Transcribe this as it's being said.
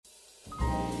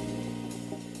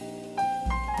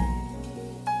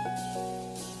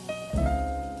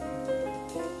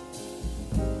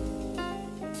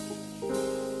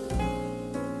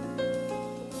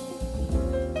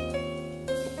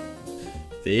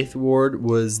Faith Ward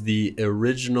was the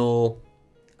original,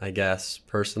 I guess,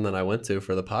 person that I went to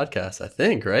for the podcast, I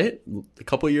think, right? A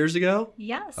couple years ago?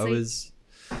 Yes. I was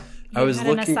an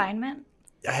looking. assignment?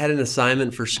 I had an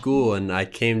assignment for school, and I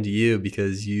came to you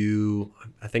because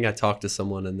I think I talked to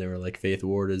someone, and they were like, Faith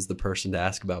Ward is the person to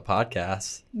ask about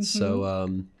podcasts.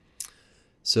 Mm-hmm.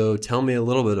 So tell me a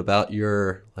little bit about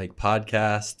your like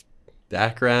podcast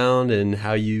background and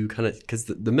how you kind of, because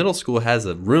the middle school has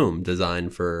a room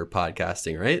designed for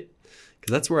podcasting, right?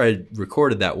 Because that's where I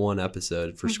recorded that one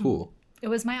episode for school. It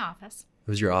was my office. It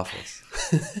was your office.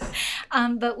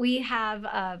 But we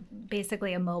have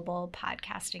basically a mobile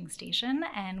podcasting station,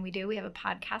 and we have a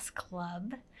podcast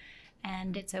club,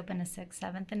 and it's open to 6th,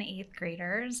 7th, and 8th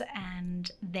graders, and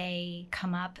they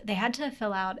come up. They had to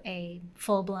fill out a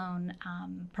full-blown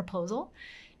proposal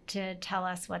to tell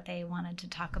us what they wanted to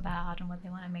talk about and what they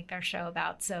want to make their show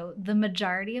about. So the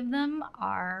majority of them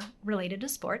are related to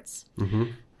sports.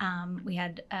 Mm-hmm. We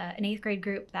had an 8th grade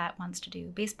group that wants to do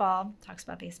baseball, talks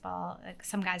about baseball.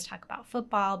 Some guys talk about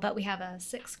football, but we have a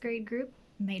 6th grade group,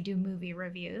 and they do movie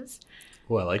reviews.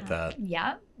 Oh, I like that.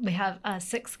 Yeah. We have a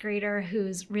 6th grader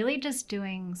who's really just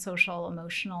doing social,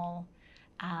 emotional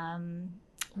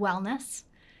wellness.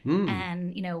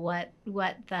 And, you know, what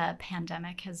the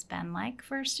pandemic has been like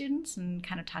for students and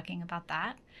kind of talking about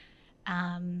that.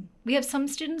 We have some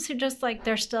students who just like,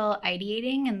 they're still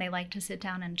ideating and they like to sit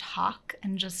down and talk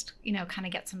and just, you know, kind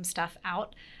of get some stuff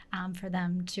out for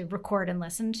them to record and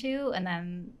listen to. And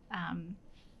then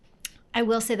I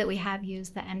will say that we have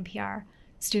used the NPR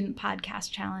Student Podcast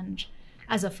Challenge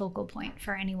as a focal point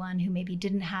for anyone who maybe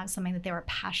didn't have something that they were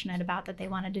passionate about that they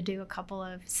wanted to do a couple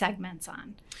of segments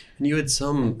on. And you had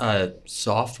some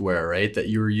software, right, that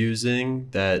you were using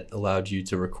that allowed you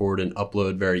to record and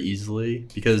upload very easily?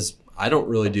 Because I don't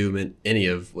really do any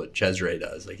of what Cesare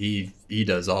does. Like he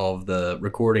does all of the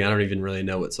recording. I don't even really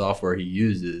know what software he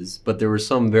uses, but there was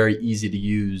some very easy to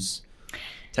use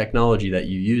technology that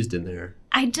you used in there.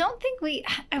 I don't think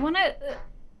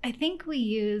I think we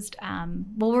used,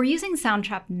 we're using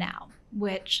Soundtrap now,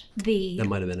 which that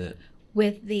might have been it.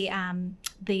 With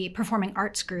the Performing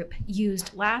Arts Group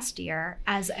used last year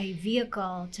as a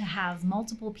vehicle to have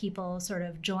multiple people sort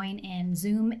of join in,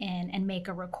 Zoom in, and make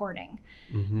a recording.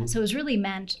 Mm-hmm. So it was really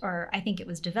meant, or I think it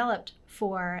was developed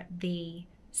for the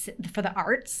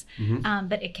arts, mm-hmm.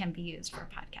 But it can be used for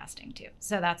podcasting too.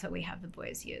 So that's what we have the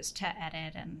boys use to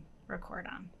edit and record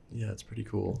on. Yeah, it's pretty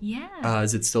cool. Yeah.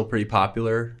 Is it still pretty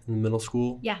popular in the middle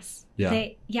school? Yes. Yeah.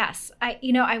 Yes.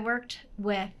 I worked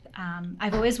with,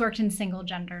 I've always worked in single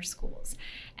gender schools,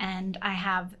 and I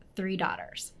have 3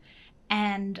 daughters.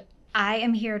 And I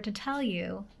am here to tell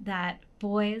you that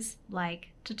boys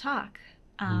like to talk.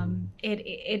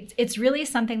 It's really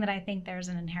something that I think there's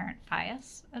an inherent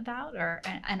bias about, or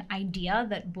an idea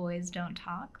that boys don't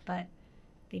talk, but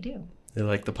they do. They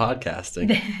like the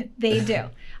podcasting. They do.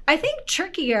 I think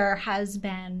trickier has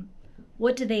been,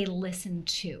 what do they listen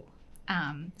to?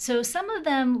 So some of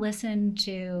them listen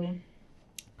to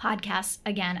podcasts,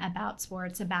 again, about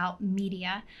sports, about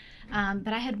media.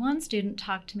 But I had one student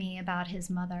talk to me about his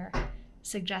mother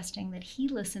suggesting that he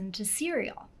listened to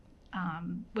Serial,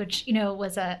 which, you know,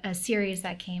 was a series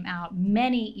that came out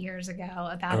many years ago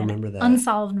about an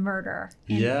unsolved murder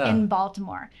in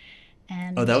Baltimore.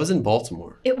 And that was in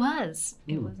Baltimore. It was.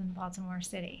 It was in Baltimore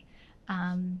City.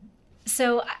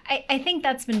 So I think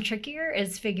that's been trickier,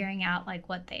 is figuring out like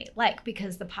what they like,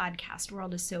 because the podcast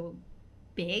world is so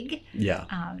big. Yeah.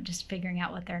 Just figuring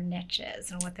out what their niche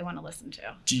is and what they want to listen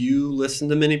to. Do you listen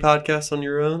to many podcasts on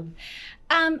your own?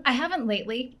 I haven't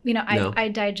lately. You know, I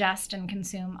digest and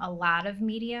consume a lot of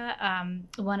media.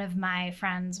 One of my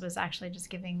friends was actually just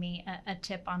giving me a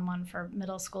tip on one for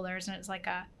middle schoolers, and it's like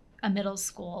a middle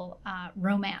school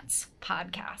romance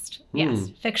podcast. Yes,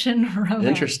 fiction romance.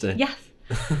 Interesting. Yes.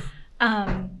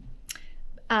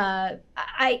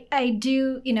 I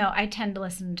do, you know, I tend to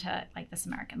listen to like This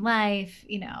American Life,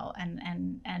 you know,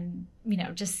 and you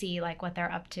know, just see like what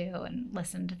they're up to and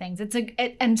listen to things.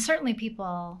 And certainly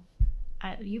people,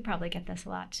 you probably get this a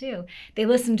lot too. They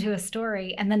listen to a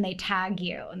story and then they tag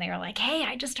you and they are like, hey,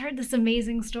 I just heard this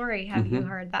amazing story. Have you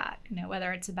heard that? You know,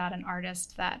 whether it's about an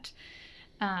artist that,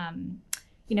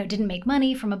 you know, didn't make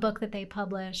money from a book that they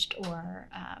published, or,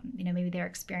 you know, maybe they're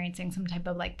experiencing some type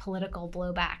of like political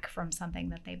blowback from something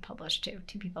that they published too.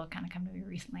 2 people have kind of come to me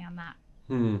recently on that.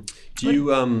 Do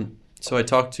you, so I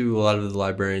talked to a lot of the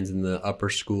librarians in the upper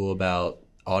school about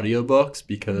audiobooks,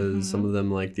 because some of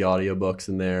them like the audiobooks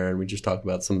in there, and we just talked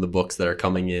about some of the books that are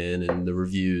coming in and the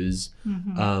reviews.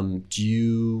 Do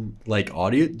you like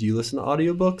audio? Do you listen to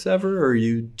audiobooks ever, or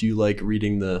do you like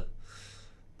reading the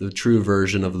the true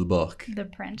version of the book. The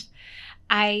print.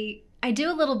 I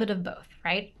do a little bit of both,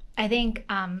 right? I think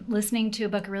listening to a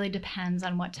book really depends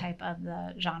on what type of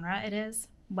the genre it is,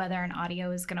 whether an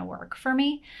audio is going to work for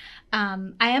me.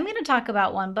 I am going to talk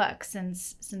about one book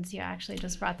since you actually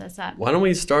just brought this up. Why don't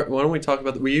we talk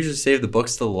about we usually save the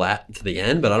books to the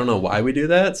end, but I don't know why we do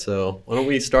that. So why don't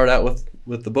we start out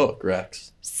with the book,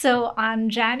 Rex? So on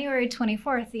January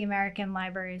 24th, the American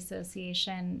Library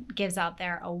Association gives out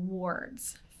their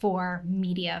awards for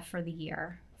media for the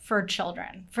year for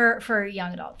children, for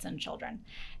young adults and children.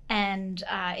 And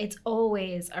it's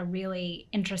always a really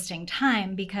interesting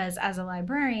time because as a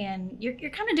librarian, you're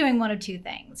kind of doing one of two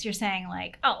things. You're saying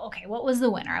like, oh, okay, what was the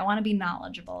winner? I want to be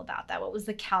knowledgeable about that. What was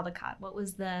the Caldecott? What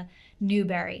was the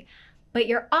Newbery? But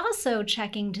you're also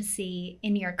checking to see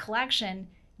in your collection,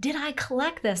 did I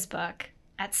collect this book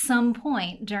at some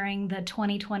point during the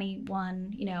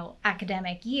 2021,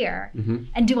 academic year? Mm-hmm.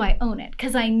 And do I own it?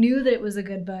 Because I knew that it was a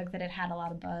good book, that it had a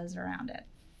lot of buzz around it.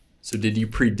 So did you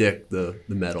predict the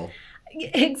medal?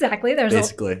 Exactly.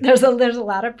 There's a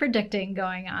lot of predicting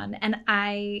going on, and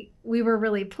we were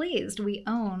really pleased. We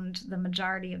owned the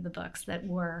majority of the books that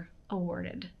were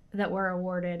awarded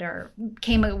or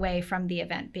came away from the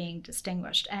event being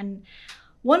distinguished. And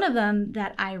one of them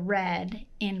that I read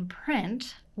in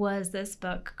print was this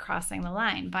book, Crossing the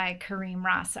Line by Kareem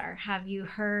Rosser. Have you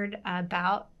heard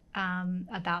about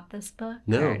this book?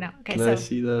 No. Okay, Can I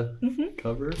see the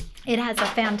cover? It has a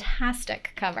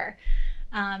fantastic cover.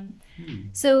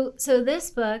 So this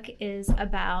book is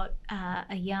about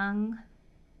a young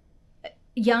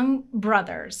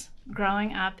brothers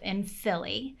growing up in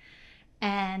Philly,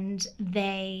 and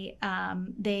they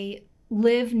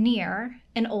live near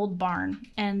an old barn,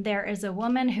 and there is a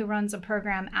woman who runs a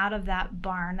program out of that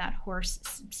barn, that horse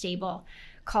stable,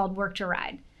 called Work to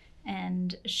Ride,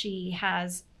 and she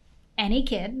has any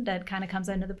kid that kind of comes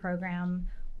into the program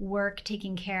work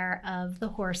taking care of the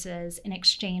horses in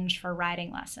exchange for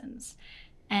riding lessons.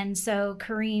 And so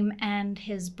Kareem and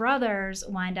his brothers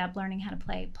wind up learning how to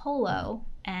play polo,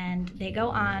 and they go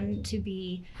on to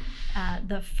be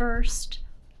the first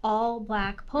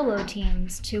all-black polo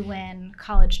teams to win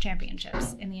college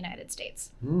championships in the United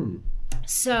States.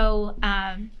 So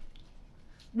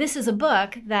this is a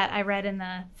book that I read in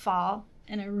the fall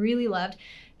and I really loved.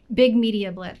 Big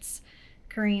media blitz.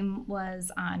 Kareem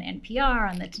was on NPR,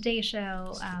 on the Today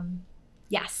Show.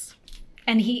 Yes.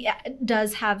 And he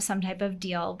does have some type of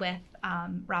deal with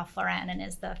Ralph Lauren and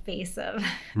is the face of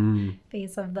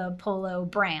the polo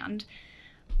brand.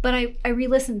 But I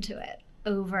re-listened to it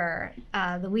over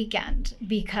the weekend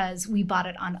because we bought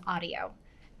it on audio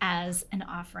as an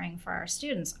offering for our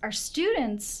students. Our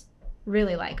students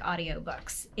really like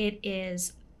audiobooks. It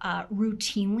is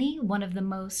routinely one of the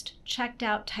most checked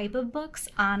out type of books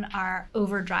on our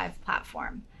Overdrive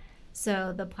platform.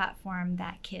 So the platform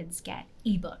that kids get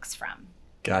ebooks from.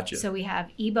 Gotcha. So we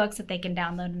have ebooks that they can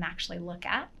download and actually look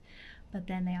at, but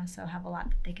then they also have a lot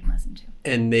that they can listen to.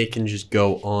 And they can just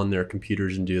go on their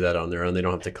computers and do that on their own. They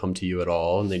don't have to come to you at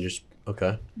all, and they just,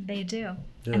 okay. They do.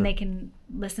 Yeah. And they can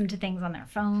listen to things on their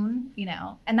phone,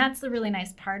 and that's the really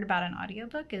nice part about an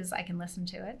audiobook is I can listen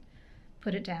to it,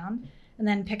 put it down, and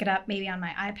then pick it up maybe on my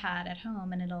iPad at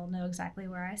home, and it'll know exactly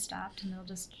where I stopped, and it'll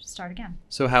just start again.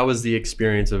 So how was the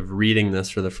experience of reading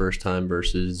this for the first time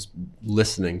versus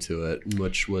listening to it,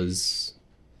 which was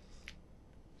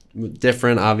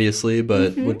different, obviously,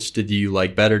 but which did you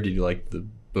like better? Did you like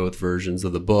both versions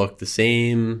of the book the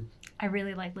same? I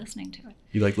really like listening to it.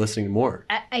 You like listening more?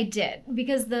 I did,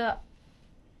 because the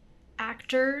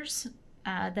actors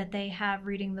that they have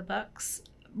reading the books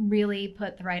really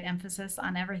put the right emphasis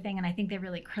on everything, and I think they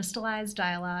really crystallized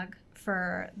dialogue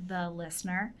for the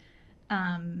listener.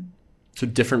 So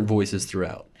different voices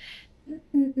throughout?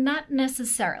 Not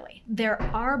necessarily. There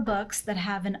are books that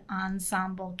have an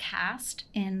ensemble cast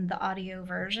in the audio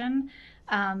version.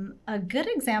 A good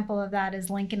example of that is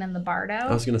Lincoln and the Bardo.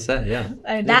 I was going to say, yeah.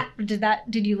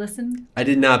 Did you listen? I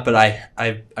did not, but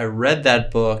I read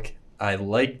that book. I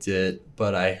liked it,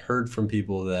 but I heard from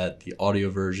people that the audio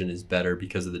version is better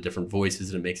because of the different voices,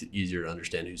 and it makes it easier to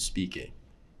understand who's speaking.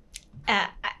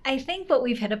 I think what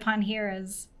we've hit upon here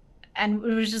is, and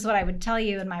which is what I would tell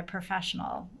you in my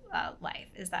professional life,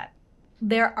 is that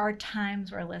there are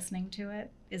times where listening to it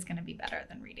is going to be better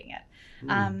than reading it.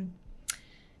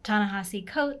 Ta-Nehisi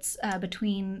Coates,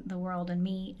 Between the World and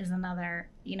Me is another,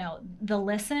 the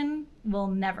listen will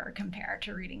never compare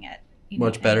to reading it.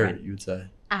 Much better, you would say.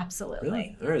 Absolutely.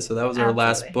 Really? All right, so that was our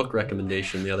last book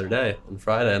recommendation the other day on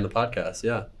Friday on the podcast,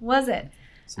 yeah. Was it?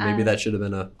 So maybe that should have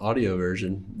been an audio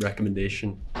version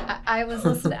recommendation. I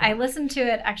listened to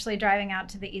it actually driving out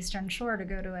to the Eastern Shore to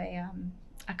go to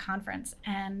a conference,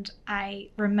 and I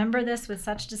remember this with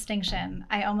such distinction.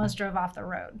 I almost drove off the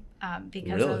road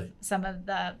because of some of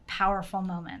the powerful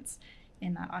moments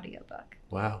in that audiobook.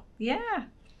 Wow. Yeah.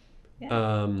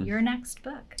 Your next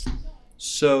book.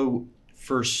 So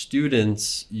for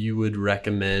students, you would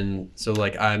recommend,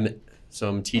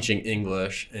 I'm teaching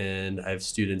English, and I have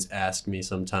students ask me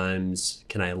sometimes,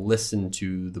 can I listen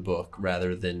to the book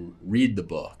rather than read the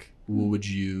book? What would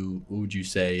you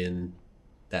say in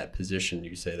that position? Do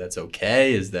you say that's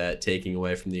okay? Is that taking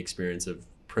away from the experience of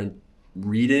print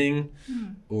reading?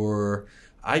 Or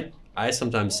I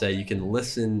sometimes say you can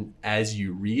listen as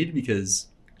you read, because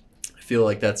I feel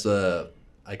like that's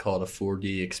I call it a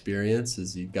 4D experience,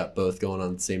 is you've got both going on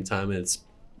at the same time, and it's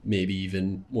maybe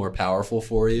even more powerful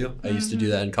for you. I used to do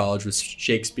that in college with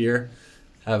Shakespeare,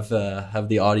 have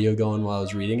the audio going while I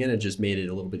was reading it. It just made it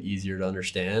a little bit easier to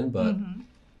understand, but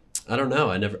I don't know.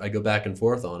 I go back and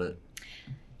forth on it.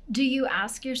 Do you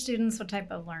ask your students what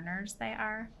type of learners they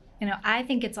are? I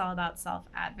think it's all about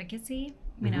self-advocacy.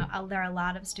 There are a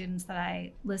lot of students that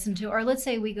I listen to, or let's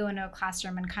say we go into a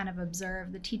classroom and kind of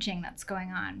observe the teaching that's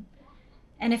going on.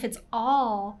 And if it's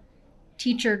all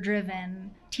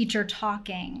teacher-driven, teacher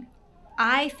talking,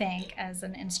 I think as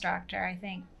an instructor,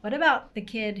 what about the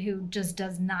kid who just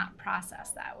does not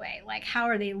process that way? Like, how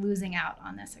are they losing out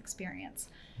on this experience?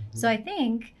 So I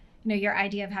think, your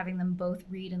idea of having them both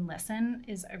read and listen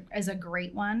is a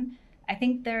great one. I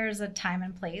think there's a time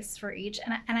and place for each.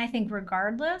 And I think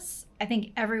regardless, I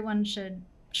think everyone should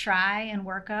try and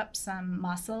work up some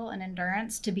muscle and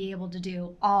endurance to be able to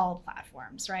do all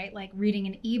platforms, right? Like reading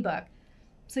an ebook.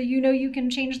 So you can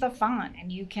change the font,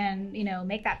 and you can,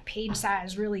 make that page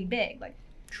size really big. Like,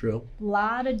 true.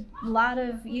 Lot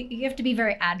of you have to be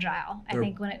very agile, I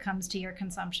think, when it comes to your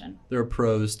consumption. There are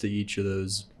pros to each of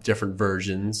those different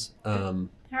versions.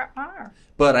 There are.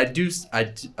 But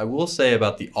I will say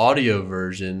about the audio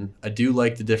version, I do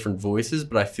like the different voices,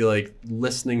 but I feel like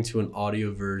listening to an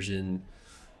audio version,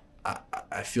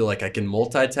 I feel like I can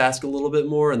multitask a little bit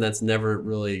more, and that's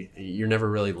you're never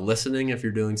really listening if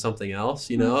you're doing something else,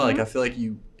 Like, I feel like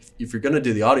if you're going to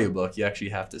do the audiobook, you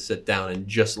actually have to sit down and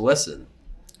just listen,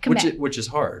 which is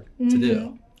hard to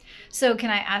do. So can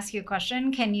I ask you a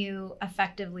question? Can you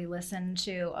effectively listen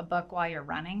to a book while you're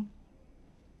running?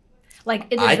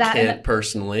 Like, I can't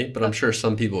personally, but I'm sure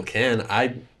some people can.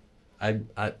 I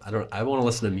want to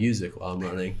listen to music while I'm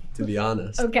running, to be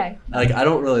honest. Okay. Like, I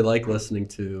don't really like listening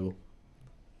to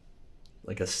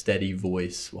like a steady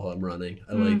voice while I'm running.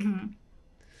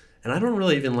 And I don't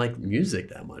really even like music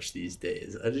that much these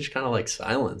days. I just kind of like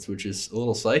silence, which is a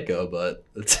little psycho, but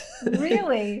it's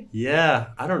Really? Yeah,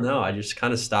 I don't know. I just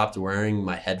kind of stopped wearing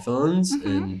my headphones,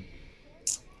 and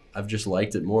I've just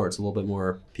liked it more. It's a little bit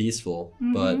more peaceful,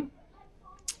 but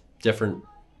different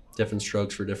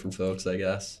strokes for different folks, I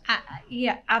guess.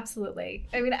 Yeah, absolutely.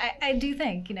 I mean, I do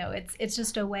think, it's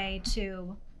just a way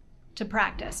to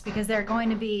practice, because there's going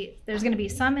to be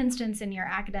some instance in your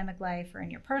academic life or in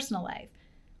your personal life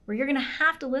where you're going to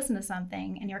have to listen to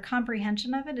something, and your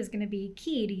comprehension of it is going to be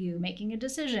key to you making a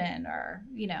decision, or,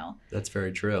 That's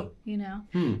very true.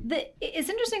 It's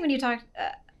interesting when you talk,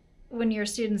 when your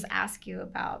students ask you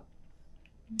about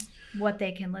what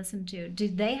they can listen to. Do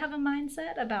they have a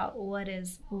mindset about what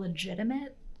is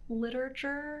legitimate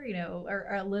literature, or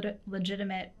a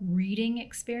legitimate reading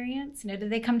experience? Do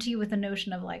they come to you with a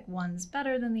notion of like one's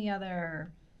better than the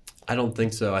other? I don't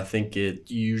think so. I think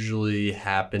it usually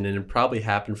happened, and it probably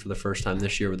happened for the first time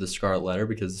this year with the Scarlet Letter,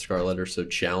 because the Scarlet Letter is so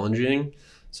challenging.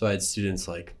 So I had students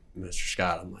like, Mr.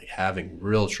 Scott, I'm like having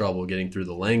real trouble getting through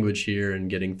the language here and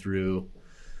getting through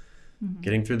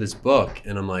this book.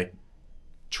 And I'm like,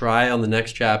 try on the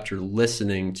next chapter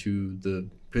listening to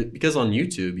because on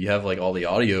YouTube you have like all the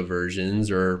audio versions,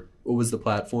 or what was the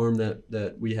platform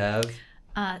that we have?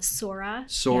 Sora.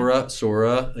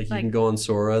 Sora. Like, you can go on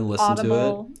Sora and listen to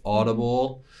it.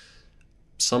 Audible.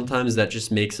 Sometimes that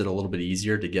just makes it a little bit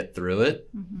easier to get through it.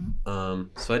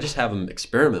 So I just have them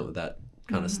experiment with that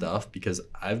kind of stuff, because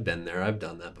I've been there. I've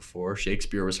done that before.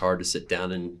 Shakespeare was hard to sit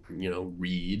down and,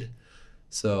 read.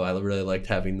 So I really liked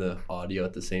having the audio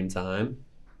at the same time.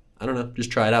 I don't know,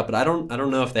 just try it out. But I don't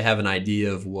know if they have an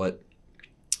idea of what,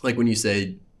 like when you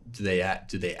say, do they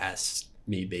ask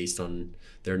me based on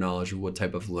their knowledge of what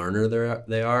type of learner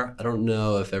they are? I don't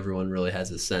know if everyone really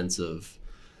has a sense of.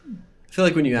 I feel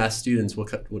like when you ask students what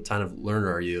kind of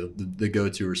learner are you, the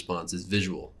go-to response is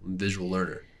visual. I'm a visual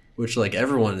learner, which like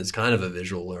everyone is kind of a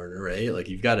visual learner, right? Like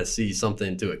you've got to see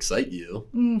something to excite you,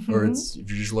 or if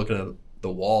you're just looking at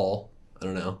the wall, I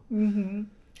don't know.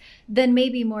 Then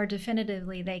maybe more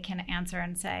definitively they can answer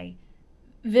and say,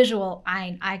 visual,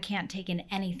 I can't take in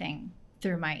anything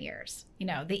through my ears. You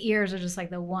know, the ears are just like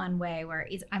the one way where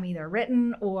I'm either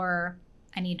written or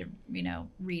I need to, you know,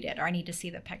 read it, or I need to see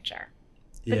the picture.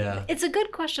 But Yeah. it's a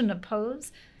good question to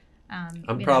pose.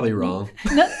 I'm probably wrong.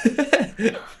 No.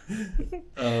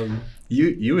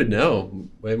 You would know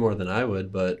way more than I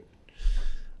would, but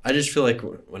I just feel like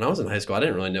when I was in high school, I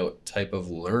didn't really know what type of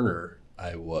learner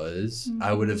I was. Mm-hmm.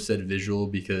 I would have said visual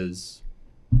because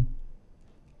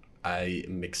I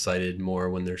am excited more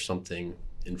when there's something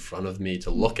in front of me to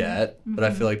look at, but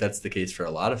I feel like that's the case for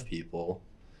a lot of people.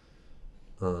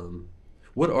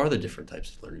 What are the different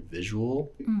types of learning?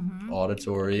 Visual,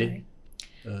 auditory?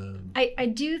 Okay. I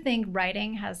do think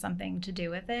writing has something to do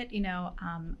with it. You know,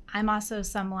 I'm also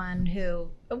someone who,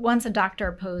 once a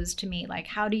doctor posed to me, like,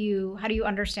 how do you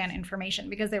understand information?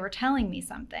 Because they were telling me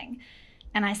something.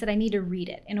 And I said, I need to read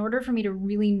it. In order for me to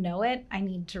really know it, I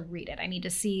need to read it. I need to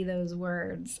see those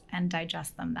words and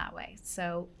digest them that way.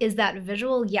 So is that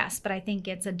visual? Yes, but I think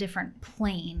it's a different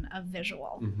plane of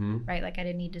visual, right? Like I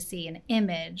didn't need to see an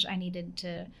image. I needed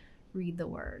to read the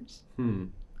words.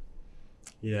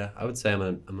 Yeah, I would say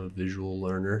I'm a visual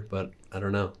learner, but I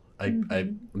don't know.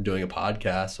 I'm doing a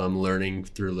podcast, so I'm learning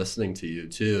through listening to you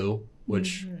too,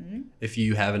 which if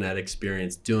you haven't had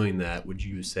experience doing that, would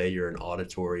you say you're an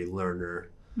auditory learner?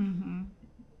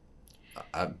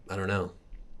 I don't know.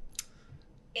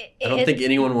 I don't think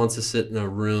anyone wants to sit in a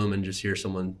room and just hear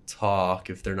someone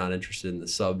talk if they're not interested in the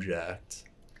subject.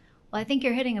 Well, I think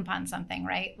you're hitting upon something,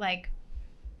 right? Like,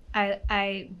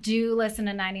 I do listen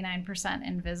to 99%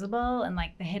 Invisible and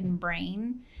like The Hidden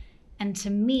Brain. And to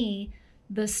me,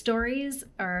 the stories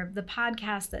or the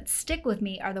podcasts that stick with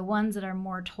me are the ones that are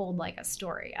more told like a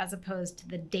story as opposed to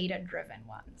the data-driven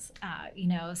ones. You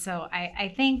know, so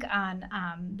I think on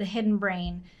The Hidden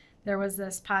Brain, there was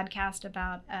this podcast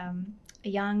about a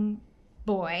young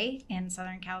boy in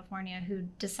Southern California who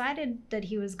decided that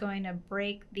he was going to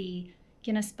break the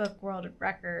Guinness Book World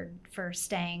Record for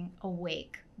staying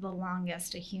awake, the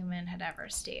longest a human had ever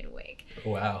stayed awake.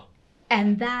 Wow.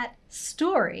 And that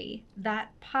story,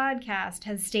 that podcast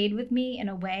has stayed with me in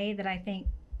a way that I think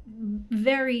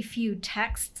very few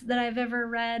texts that I've ever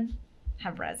read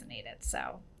have resonated.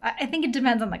 So I think it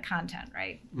depends on the content,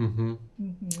 right?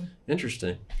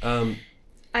 Interesting.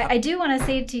 I do want to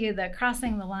say to you the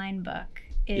Crossing the Line book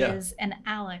is an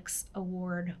Alex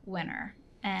Award winner.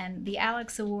 And the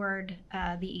Alex Award,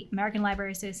 the American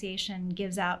Library Association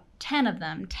gives out 10 of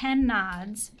them, 10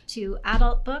 nods to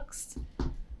adult books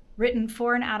written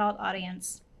for an adult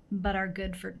audience, but are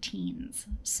good for teens.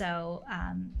 So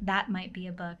that might be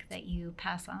a book that you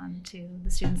pass on to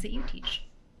the students that you teach.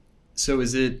 So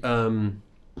is it YA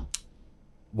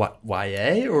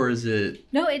or is it?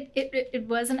 No, it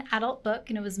was an adult book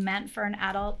and it was meant for an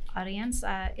adult audience.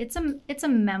 It's a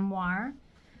memoir.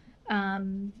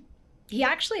 He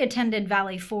actually attended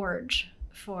Valley Forge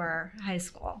for high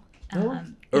school.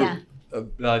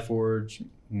 Valley Forge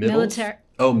military.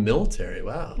 Oh, military!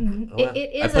 Wow. Mm-hmm. Oh, wow.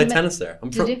 I played tennis there.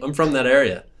 I'm from that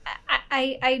area.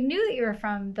 I knew that you were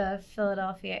from the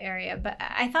Philadelphia area, but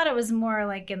I thought it was more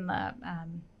like in the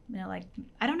like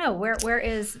I don't know where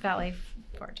is Valley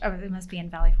Forge? Oh, it must be in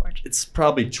Valley Forge. It's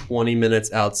probably 20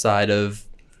 minutes outside of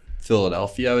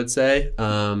Philadelphia, I would say.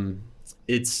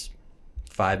 It's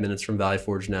 5 minutes from Valley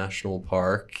Forge National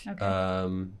Park.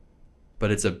 Okay.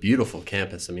 But it's a beautiful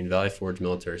campus. I mean, Valley Forge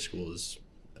Military School is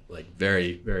like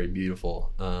very, very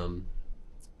beautiful.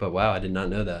 But wow, I did not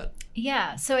know that.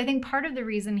 Yeah. So I think part of the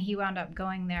reason he wound up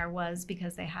going there was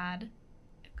because they had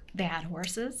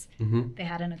horses. They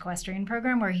had an equestrian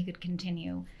program where he could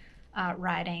continue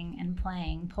riding and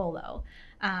playing polo.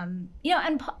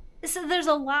 So there's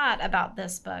a lot about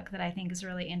this book that I think is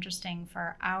really interesting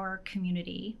for our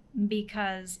community,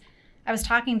 because I was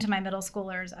talking to my middle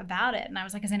schoolers about it and I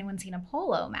was like, has anyone seen a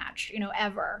polo match,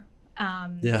 ever?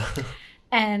 Yeah.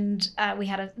 And we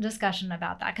had a discussion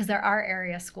about that because there are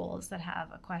area schools that have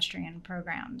equestrian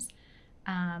programs.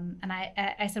 And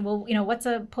I said, well, what's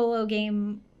a polo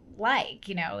game like?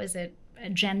 Is it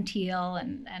genteel?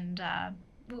 And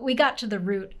we got to the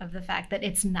root of the fact that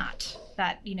it's not.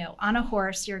 That, on a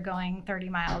horse, you're going 30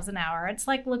 miles an hour. It's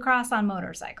like lacrosse on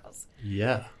motorcycles.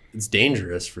 Yeah, it's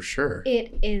dangerous for sure.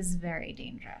 It is very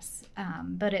dangerous,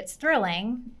 but it's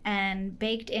thrilling. And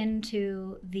baked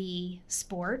into the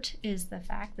sport is the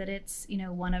fact that it's,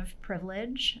 one of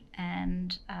privilege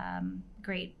and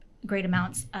great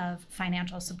amounts of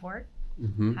financial support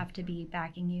have to be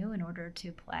backing you in order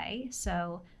to play.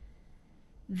 So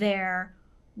their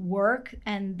work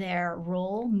and their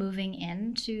role moving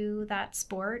into that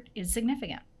sport is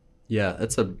significant. Yeah,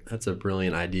 that's a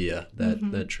brilliant idea,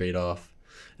 that trade-off.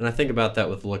 And I think about that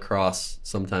with lacrosse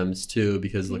sometimes too,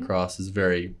 because Mm-hmm. lacrosse is a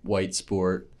very white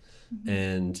sport. Mm-hmm.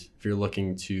 And if you're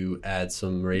looking to add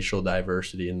some racial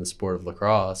diversity in the sport of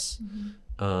lacrosse,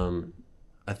 Mm-hmm.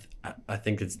 I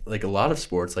think it's like a lot of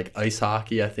sports, like ice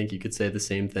hockey, I think you could say the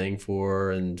same thing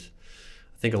for. And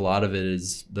I think a lot of it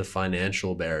is the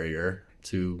financial barrier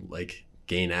to like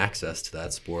gain access to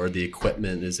that sport. The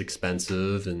equipment is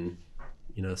expensive, and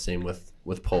same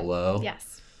with polo.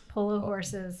 Yes, polo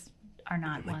horses are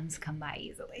not ones come by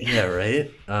easily. Yeah,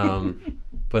 right.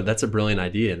 But that's a brilliant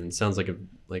idea, and it sounds like a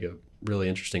really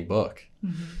interesting book.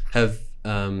 Mm-hmm. Have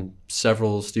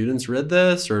several students read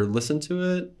this or listened to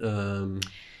it?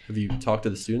 Have you talked to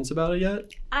the students about it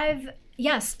yet?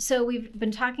 Yes. So we've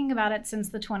been talking about it since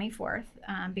the 24th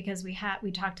because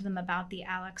we talked to them about the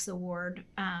Alex Award.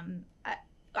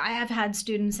 I have had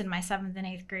students in my 7th and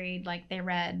 8th grade, like they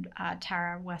read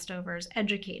Tara Westover's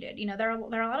Educated. There are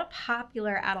a lot of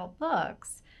popular adult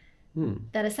books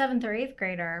that a 7th or 8th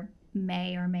grader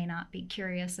may or may not be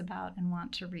curious about and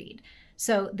want to read.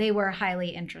 So they were highly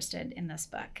interested in this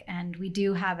book, and we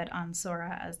do have it on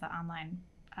Sora as the online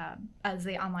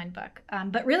book.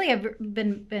 But really, I've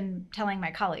been telling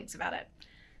my colleagues about it.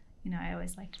 I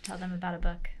always like to tell them about a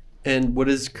book. And what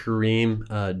is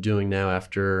Kareem doing now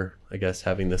after, I guess,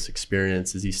 having this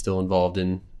experience? Is he still involved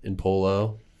in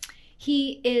polo?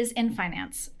 He is in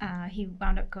finance. He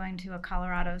wound up going to a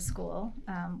Colorado school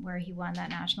where he won that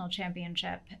national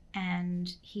championship.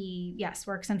 And he, yes,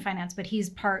 works in finance, but he's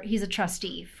a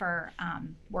trustee for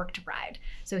Work to Ride.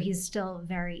 So he's still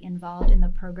very involved in the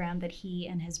program that he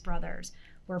and his brothers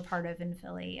were part of in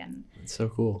Philly. And that's so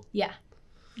cool. Yeah.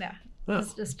 Oh.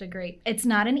 It's just it's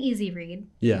not an easy read.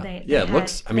 Yeah. It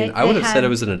looks, I would have said it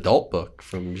was an adult book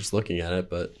from just looking at it,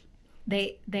 but.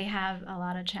 They have a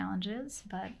lot of challenges,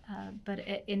 but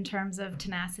in terms of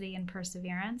tenacity and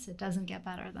perseverance, it doesn't get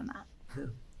better than that.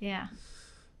 Yeah.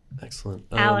 Excellent.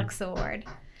 Alex Award.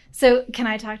 So can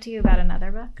I talk to you about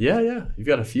another book? Yeah. You've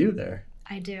got a few there.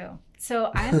 I do.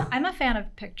 So I'm a fan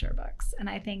of picture books, and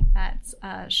I think that's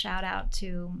a shout out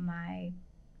to my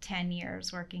 10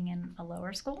 years working in a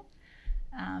lower school.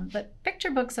 But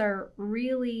picture books are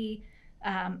really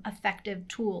effective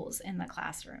tools in the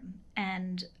classroom.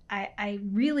 And I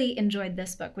really enjoyed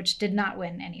this book, which did not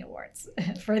win any awards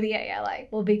for the ALA.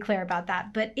 We'll be clear about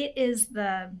that. But it is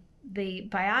the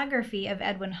biography of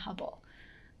Edwin Hubble.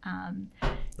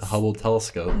 The Hubble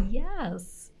telescope.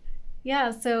 Yes.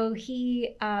 Yeah, so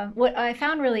he, what I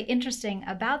found really interesting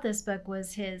about this book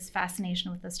was his fascination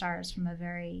with the stars from a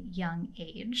very young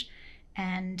age.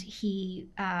 And he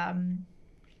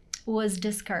was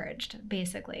discouraged,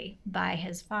 basically, by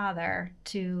his father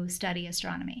to study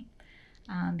astronomy.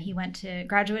 He went to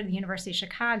graduate at the University of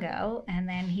Chicago, and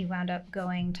then he wound up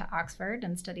going to Oxford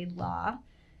and studied law.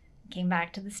 Came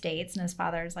back to the States, and his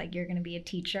father's like, you're going to be a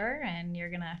teacher and you're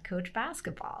going to coach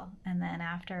basketball. And then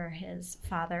after his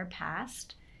father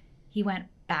passed, he went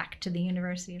back to the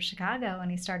University of Chicago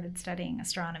and he started studying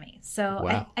astronomy. So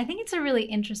wow. I think it's a really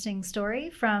interesting story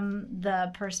from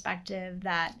the perspective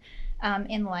that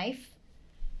in life,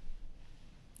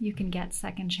 you can get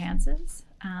second chances.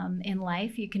 In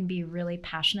life, you can be really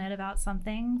passionate about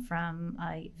something from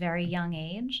a very young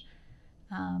age.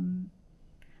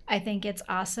 I think it's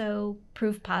also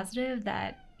proof positive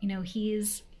that,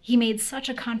 he made such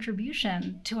a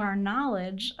contribution to our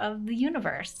knowledge of the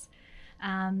universe.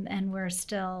 And we're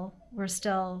still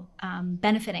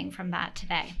benefiting from that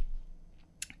today.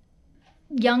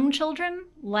 Young children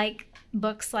like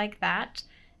books like that.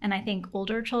 And I think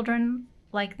older children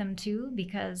like them too,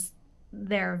 because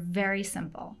they're very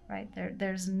simple, right?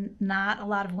 There's not a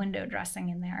lot of window dressing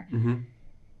in there. Mm-hmm.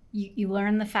 You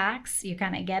learn the facts, you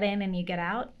kind of get in and you get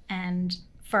out. And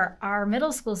for our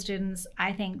middle school students,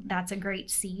 I think that's a great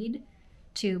seed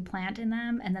to plant in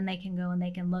them. And then they can go and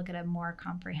they can look at a more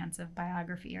comprehensive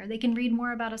biography, or they can read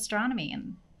more about astronomy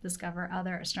and discover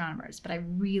other astronomers. But I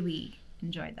really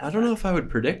enjoyed that. I don't know if I would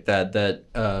predict that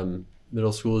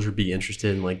middle schoolers would be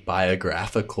interested in like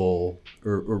biographical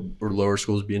or lower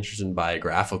schools would be interested in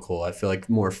biographical. I feel like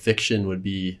more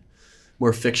fiction-based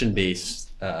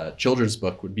children's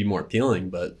book would be more appealing,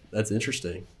 but that's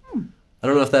interesting. I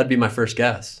don't know if that'd be my first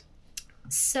guess.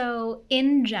 So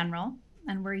in general,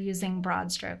 and we're using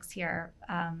broad strokes here,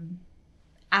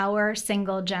 our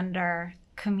single gender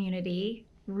community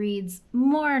reads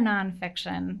more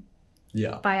nonfiction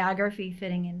biography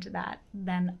fitting into that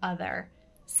than other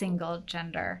single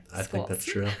gender schools. I think that's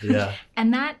true. Yeah.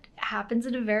 And that happens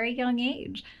at a very young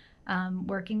age.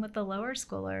 Working with the lower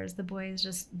schoolers, the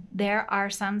boys there are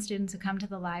some students who come to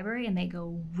the library and they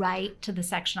go right to the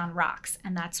section on rocks,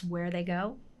 and that's where they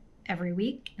go every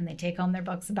week, and they take home their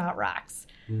books about rocks.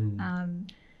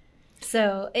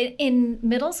 So in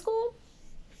middle school,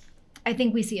 I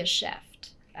think we see a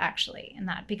shift actually in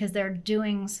that, because they're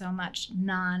doing so much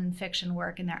nonfiction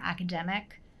work in their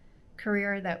academic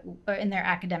career or in their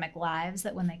academic lives,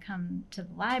 that when they come to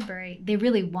the library, they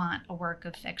really want a work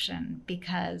of fiction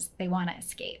because they want to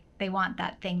escape. They want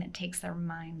that thing that takes their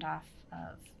mind off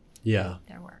of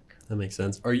their work. That makes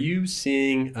sense. Are you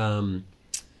seeing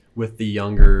with the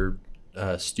younger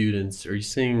students, are you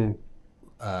seeing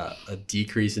a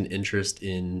decrease in interest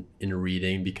in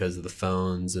reading because of the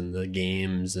phones and the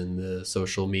games and the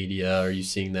social media? Are you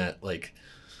seeing that like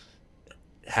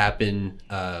happen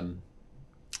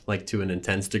like to an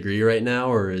intense degree right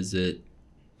now, or is it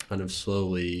kind of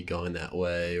slowly going that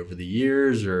way over the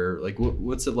years? Or like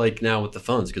what's it like now with the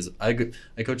phones? Because I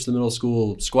coach the middle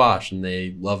school squash and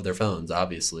they love their phones.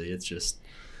 Obviously, it's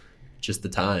just the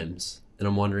times, and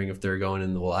I'm wondering if they're going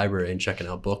in the library and checking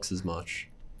out books as much.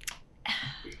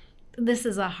 This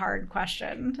is a hard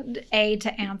question,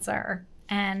 to answer,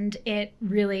 and it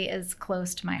really is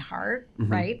close to my heart,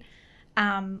 right?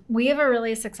 We have a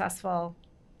really successful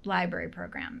library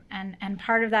program, and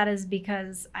part of that is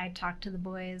because I talk to the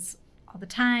boys all the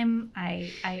time.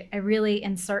 I really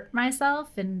insert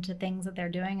myself into things that they're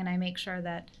doing, and I make sure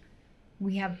that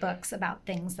we have books about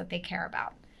things that they care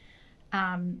about.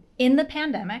 In the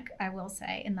pandemic, I will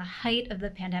say, in the height of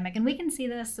the pandemic, and we can see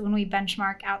this when we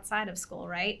benchmark outside of school,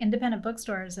 right? Independent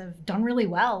bookstores have done really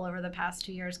well over the past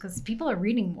 2 years because people are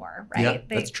reading more, right? Yeah,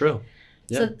 that's true.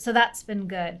 Yeah. So that's been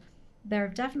good. There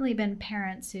have definitely been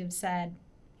parents who've said,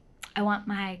 I want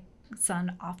my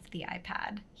son off the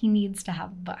iPad. He needs to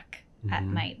have a book at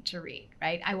night to read,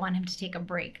 right? I want him to take a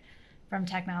break from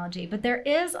technology. But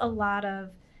there's a lot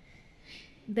of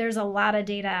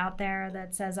data out there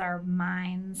that says our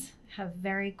minds have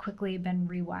very quickly been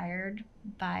rewired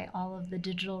by all of the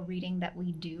digital reading that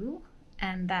we do,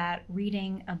 and that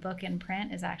reading a book in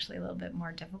print is actually a little bit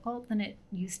more difficult than it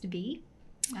used to be,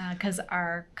 because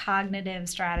our cognitive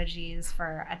strategies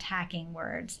for attacking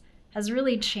words has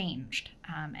really changed.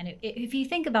 And if you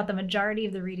think about the majority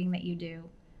of the reading that you do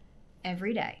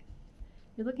every day,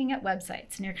 you're looking at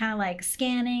websites and you're kind of like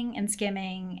scanning and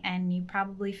skimming, and you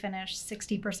probably finish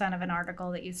 60% of an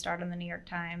article that you start in the New York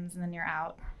Times, and then you're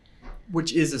out.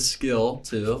 Which is a skill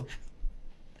too,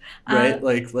 right?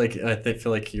 Like I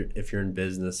feel like if you're in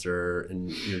business or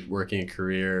you're working a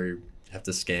career, you have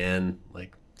to scan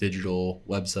like digital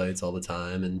websites all the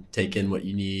time and take in what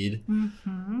you need.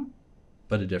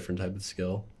 But a different type of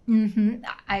skill.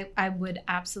 I would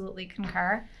absolutely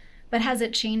concur. But has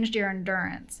it changed your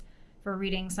endurance for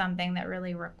reading something that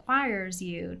really requires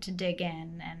you to dig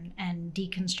in and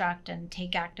deconstruct and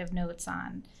take active notes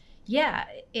on? Yeah,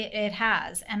 it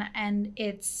has. And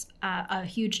it's a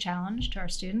huge challenge to our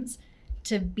students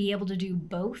to be able to do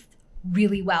both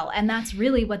really well. And that's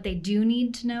really what they do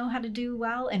need to know how to do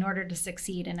well in order to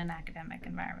succeed in an academic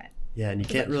environment. Yeah, and you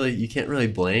can't really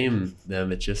blame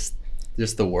them. It's just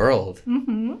the world.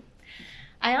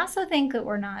 I also think that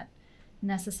we're not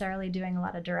necessarily doing a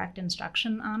lot of direct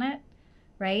instruction on it,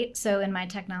 right? So in my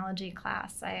technology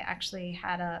class, I actually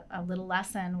had a little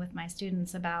lesson with my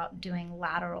students about doing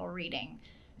lateral reading.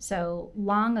 So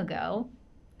long ago,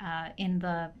 in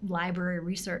the library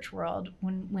research world,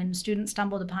 when students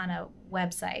stumbled upon a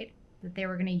website that they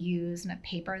were going to use in a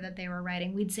paper that they were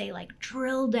writing, we'd say, like,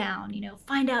 drill down,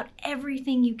 find out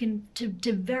everything you can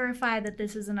to verify that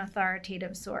this is an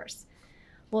authoritative source.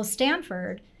 Well,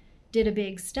 Stanford did a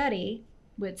big study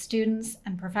with students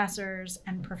and professors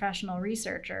and professional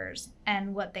researchers,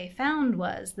 and what they found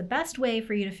was the best way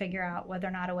for you to figure out whether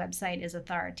or not a website is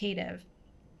authoritative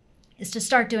is to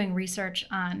start doing research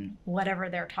on whatever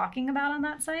they're talking about on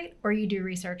that site, or you do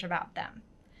research about them.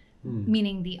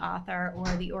 Meaning the author or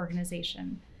the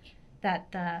organization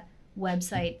that the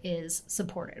website is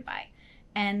supported by.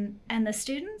 And the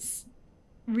students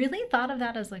really thought of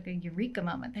that as like a eureka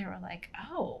moment. They were like,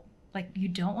 oh, like, you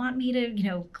don't want me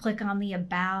to, click on the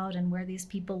about and where these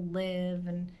people live.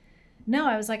 And no,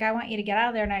 I was like, I want you to get out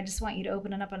of there, and I just want you to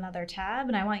open up another tab,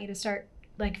 and I want you to start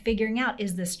like figuring out,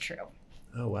 is this true?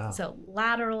 Oh, wow. So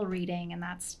lateral reading, and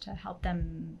that's to help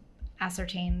them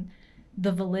ascertain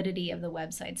the validity of the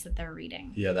websites that they're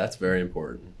reading. Yeah, that's very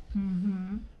important.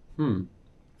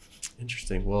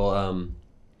 Interesting. Well,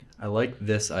 I like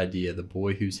this idea, the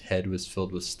boy whose head was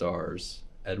filled with stars,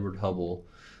 Edward Hubble.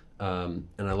 And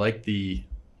I like the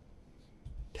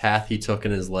path he took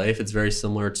in his life. It's very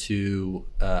similar to,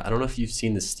 I don't know if you've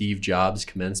seen the Steve Jobs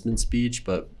commencement speech,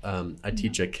 but I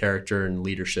teach a character and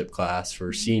leadership class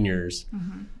for seniors.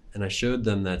 and I showed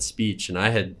them that speech, and I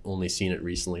had only seen it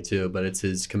recently too, but it's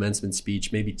his commencement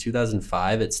speech, maybe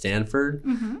 2005 at Stanford.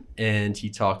 And he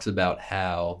talks about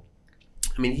how,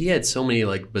 I mean, he had so many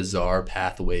like bizarre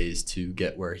pathways to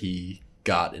get where he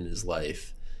got in his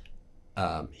life.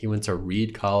 He went to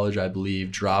Reed College, I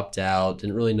believe, dropped out,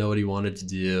 didn't really know what he wanted to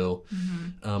do.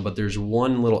 But there's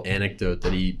one little anecdote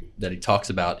that he talks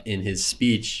about in his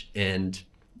speech, and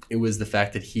it was the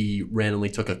fact that he randomly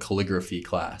took a calligraphy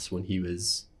class when he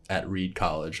was at Reed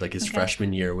College, like his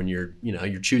freshman year, when you're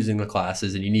choosing the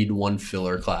classes and you need one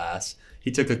filler class.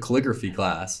 He took a calligraphy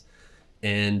class.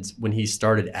 And when he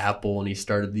started Apple and he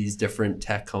started these different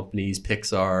tech companies,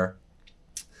 Pixar,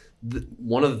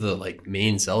 one of the like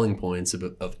main selling points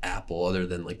of Apple, other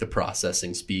than like the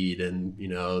processing speed and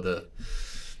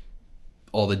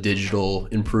all the digital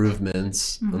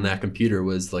improvements on that computer,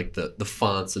 was like the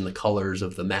fonts and the colors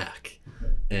of the Mac.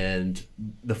 And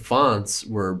the fonts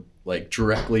were like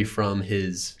directly from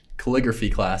his calligraphy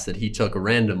class that he took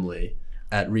randomly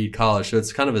at Reed College. So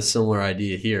it's kind of a similar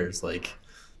idea here. It's like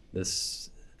this,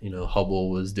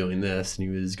 Hubble was doing this and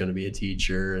he was going to be a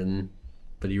teacher,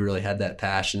 but he really had that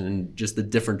passion and just the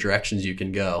different directions you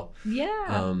can go.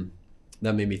 Yeah.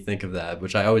 That made me think of that,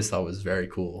 which I always thought was very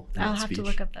cool. I'll have to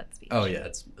look up that speech. Oh yeah,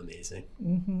 it's amazing.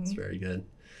 It's very good.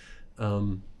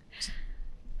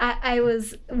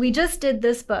 We just did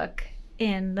this book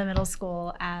in the middle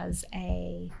school as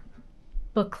a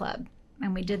book club,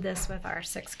 and we did this with our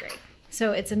 6th grade.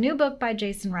 So it's a new book by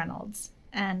Jason Reynolds,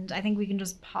 and I think we can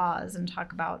just pause and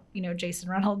talk about, Jason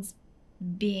Reynolds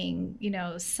being,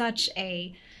 such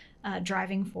a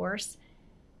driving force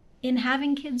in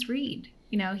having kids read.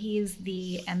 He's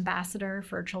the ambassador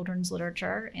for children's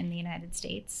literature in the United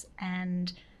States.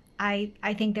 And I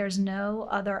think there's no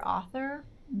other author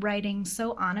writing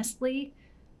so honestly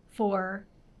for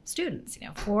students,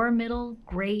 for middle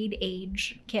grade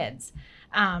age kids.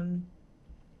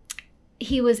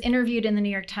 He was interviewed in the New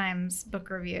York Times Book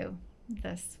Review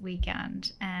this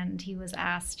weekend, and he was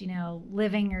asked,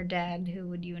 living or dead, who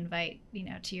would you invite,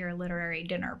 to your literary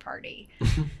dinner party?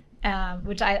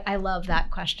 Which I love that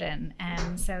question.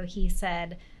 And so he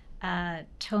said,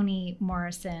 Toni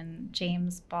Morrison,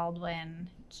 James Baldwin,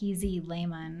 Kizzy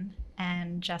Lehman,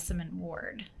 and Jessamine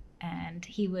Ward. And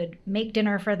he would make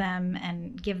dinner for them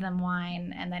and give them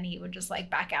wine, and then he would just like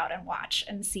back out and watch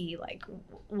and see like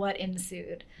what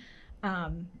ensued.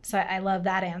 So I love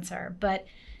that answer. But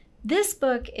this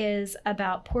book is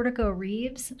about Portico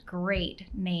Reeves, great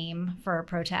name for a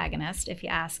protagonist, if you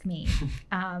ask me,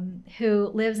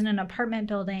 who lives in an apartment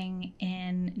building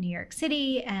in New York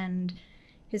City, and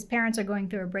his parents are going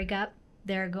through a breakup.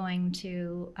 They're going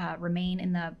to remain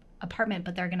in the apartment,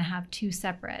 but they're going to have two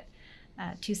separate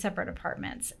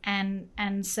apartments.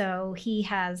 And so he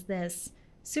has this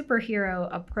superhero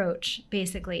approach,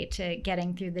 basically, to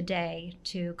getting through the day,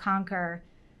 to conquer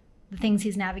the things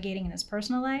he's navigating in his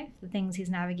personal life, the things he's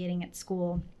navigating at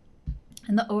school,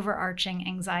 and the overarching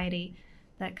anxiety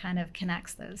that kind of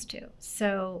connects those two.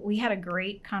 So we had a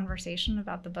great conversation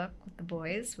about the book with the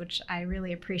boys, which I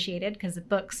really appreciated, because the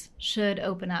books should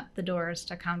open up the doors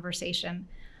to conversation.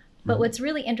 But what's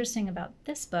really interesting about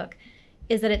this book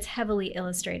is that it's heavily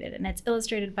illustrated, and it's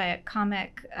illustrated by a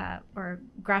comic or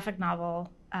graphic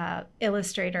novel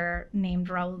illustrator named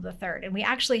Raul III. And we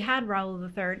actually had Raul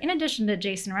III, in addition to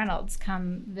Jason Reynolds,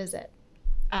 come visit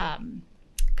Gilman.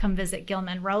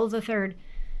 Raul III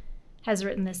has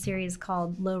written this series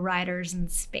called Low Riders in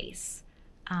Space.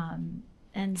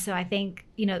 And so I think,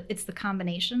 it's the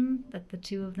combination that the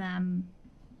two of them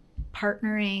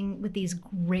partnering with these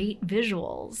great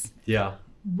visuals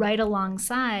right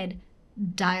alongside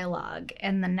dialogue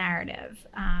and the narrative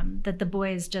that the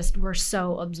boys just were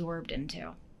so absorbed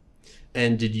into.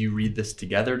 And did you read this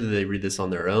together? Did they read this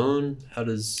on their own? How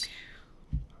does...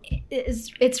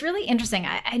 It's really interesting.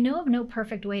 I know of no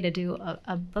perfect way to do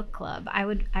a book club. I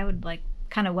would like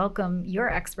kind of welcome your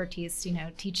expertise,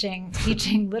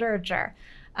 teaching literature.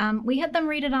 We had them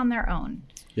read it on their own.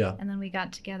 Yeah. And then we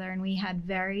got together and we had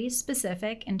very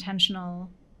specific, intentional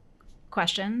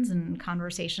questions and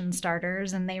conversation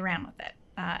starters, and they ran with it.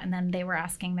 And then they were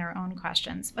asking their own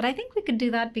questions. But I think we could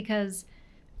do that because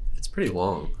it's pretty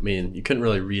long. I mean, you couldn't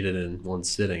really read it in one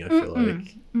sitting, I feel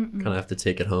like. Kind of have to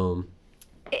take it home.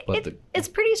 It's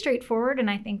pretty straightforward, and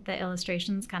I think the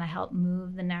illustrations kind of help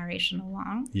move the narration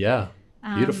along. Yeah,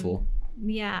 beautiful.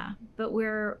 Yeah, but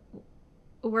we're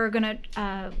going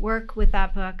to work with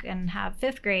that book and have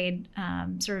 5th grade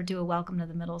sort of do a welcome to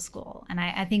the middle school. And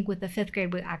I think with the 5th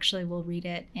grade, we actually will read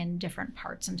it in different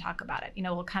parts and talk about it.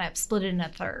 We'll kind of split it into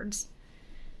thirds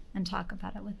and talk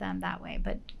about it with them that way.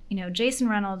 But, Jason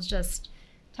Reynolds just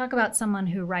Talk about someone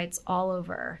who writes all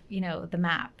over, the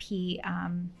map.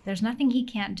 There's nothing he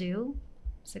can't do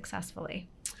successfully.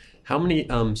 How many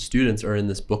students are in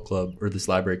this book club or this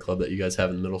library club that you guys have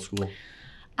in middle school?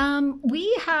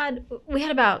 We had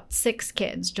about 6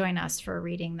 kids join us for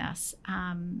reading this,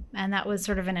 and that was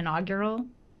sort of an inaugural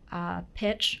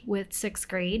pitch with 6th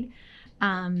grade.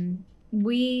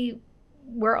 We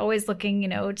were always looking,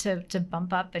 to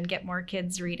bump up and get more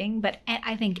kids reading, but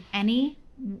I think any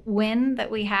win that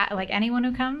we have, like anyone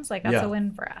who comes, like that's a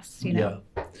win for us, Yeah.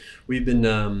 We've been,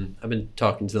 I've been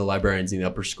talking to the librarians in the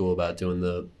upper school about doing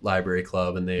the library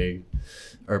club, and they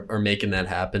are making that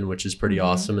happen, which is pretty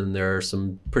awesome. And there are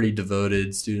some pretty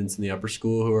devoted students in the upper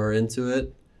school who are into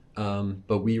it.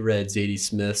 But we read Zadie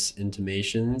Smith's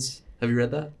Intimations. Have you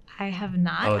read that? I have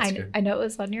not. Oh, I know it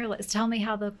was on your list. Tell me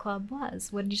how the club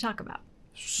was. What did you talk about?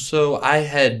 So I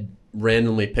had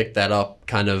randomly picked that up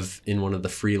kind of in one of the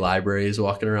free libraries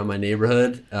walking around my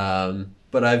neighborhood.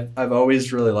 But I've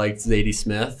always really liked Zadie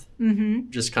Smith. Mm-hmm.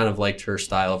 Just kind of liked her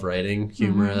style of writing,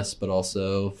 humorous, but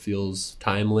also feels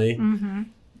timely. Mm-hmm.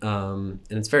 And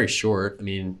it's very short. I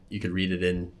mean, you could read it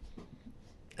in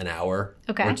an hour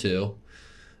or two,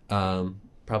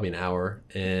 probably an hour.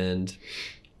 And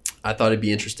I thought it'd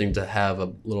be interesting to have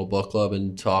a little book club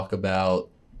and talk about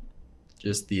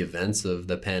just the events of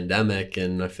the pandemic.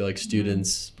 And I feel like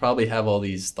students probably have all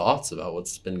these thoughts about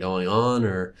what's been going on,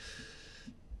 or,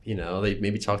 they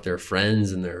maybe talk to their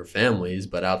friends and their families,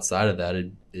 but outside of that,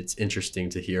 it's interesting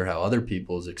to hear how other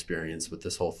people's experience with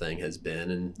this whole thing has been.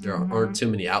 And there aren't too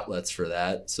many outlets for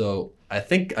that. So I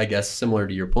guess similar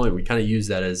to your point, we kind of use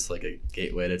that as like a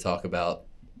gateway to talk about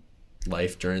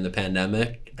life during the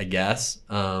pandemic, I guess.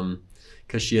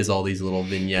 'Cause she has all these little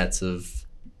vignettes of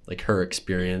like her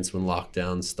experience when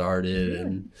lockdown started.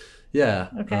 And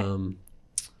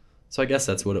so I guess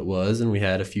that's what it was. And we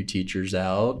had a few teachers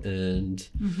out, and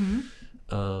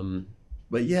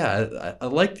but yeah, I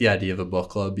like the idea of a book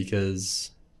club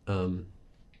because you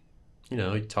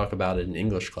talk about it in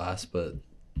English class, but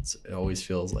it always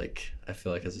feels like, I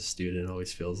feel like as a student, it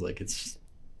always feels like it's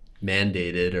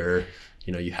mandated, or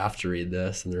you have to read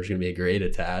this and there's going to be a grade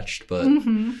attached. But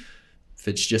if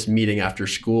it's just meeting after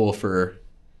school for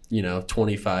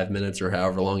 25 minutes or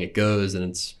however long it goes, and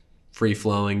it's free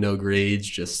flowing, no grades,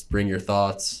 just bring your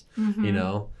thoughts,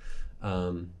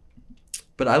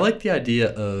 but I like the idea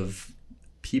of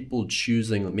people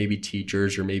choosing, maybe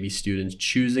teachers or maybe students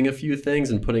choosing a few things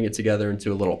and putting it together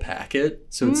into a little packet.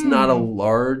 So it's not a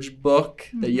large book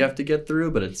that you have to get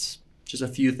through, but it's just a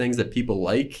few things that people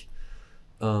like.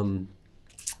 I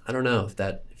don't know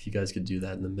if you guys could do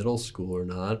that in the middle school or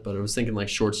not, but I was thinking like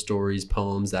short stories,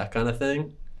 poems, that kind of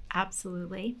thing.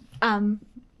 Absolutely.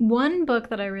 One book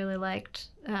that I really liked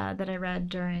that I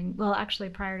read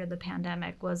prior to the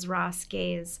pandemic was Ross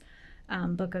Gay's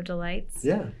Book of Delights.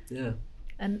 Yeah.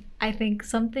 And I think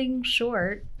something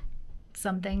short,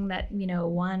 something that,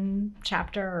 one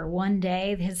chapter or one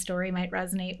day, his story might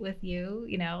resonate with you,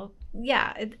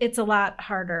 it's a lot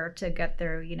harder to get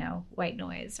through, white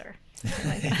noise or something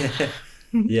like that.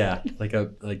 Yeah, like a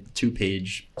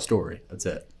 2-page story. That's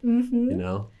it.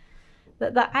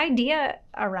 The idea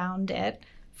around it,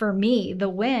 for me, the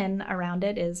win around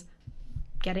it is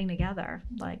getting together.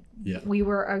 We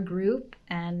were a group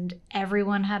and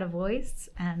everyone had a voice.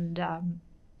 And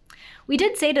we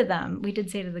did say to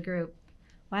the group,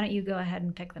 why don't you go ahead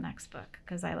and pick the next book?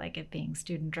 Because I like it being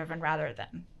student driven rather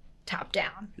than top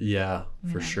down. Yeah,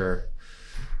 for sure.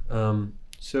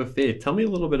 So Faith, tell me a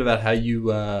little bit about how you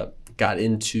got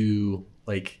into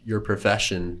your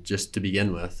profession just to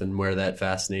begin with, and where that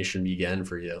fascination began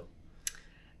for you.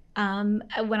 When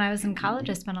I was in college,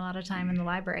 I spent a lot of time in the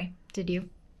library. Did you?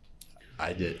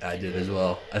 I did as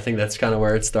well. I think that's kind of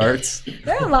where it starts.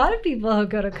 There are a lot of people who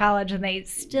go to college and they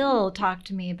still talk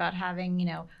to me about having,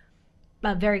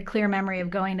 a very clear memory of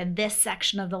going to this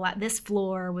section of this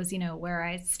floor was, where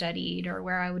I studied or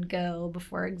where I would go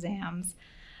before exams.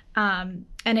 And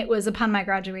it was upon my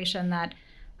graduation that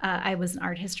I was an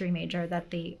art history major, that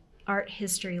the art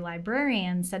history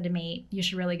librarian said to me, you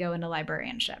should really go into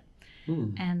librarianship.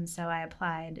 And so I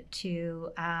applied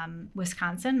to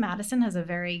Wisconsin. Madison has a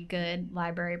very good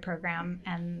library program.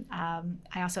 And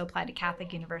I also applied to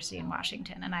Catholic University in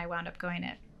Washington. And I wound up going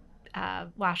to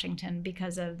Washington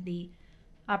because of the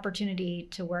opportunity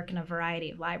to work in a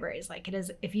variety of libraries.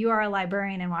 If you are a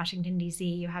librarian in Washington, D.C.,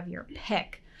 you have your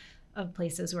pick of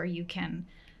places where you can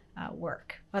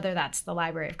work, whether that's the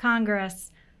Library of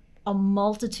Congress, a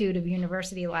multitude of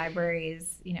university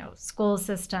libraries, school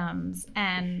systems,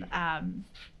 and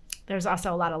there's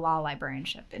also a lot of law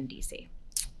librarianship in DC.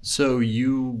 So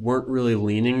you weren't really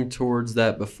leaning towards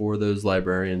that before those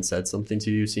librarians said something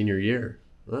to you senior year?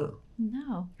 Oh.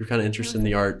 No. You're kind of interested in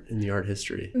the art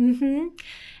history. Mm-hmm.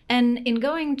 And in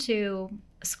going to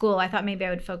school, I thought maybe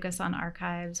I would focus on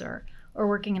archives or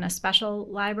working in a special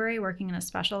library, working in a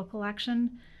special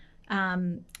collection.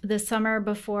 The summer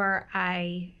before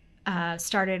I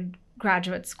started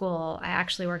graduate school, I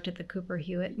actually worked at the Cooper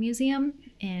Hewitt Museum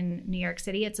in New York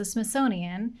City. It's a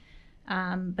Smithsonian,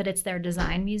 but it's their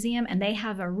design museum, and they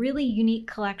have a really unique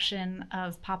collection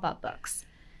of pop-up books.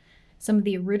 Some of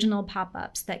the original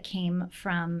pop-ups that came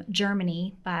from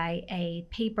Germany by a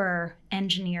paper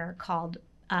engineer called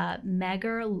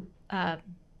Lothar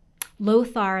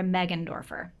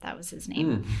Meggendorfer. That was his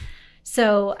name.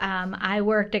 So I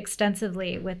worked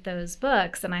extensively with those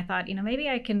books, and I thought, maybe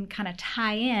I can kind of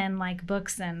tie in like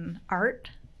books and art.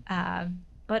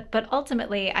 But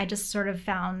ultimately, I just sort of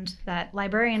found that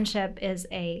librarianship is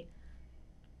a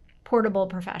portable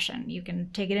profession. You can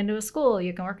take it into a school.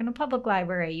 You can work in a public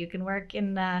library. You can work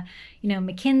in,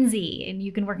 McKinsey, and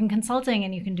you can work in consulting,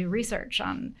 and you can do research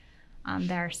on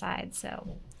their side.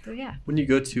 So yeah. When you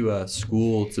go to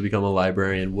school to become a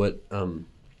librarian, what's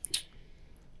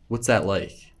that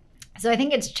like? So I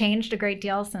think it's changed a great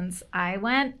deal since I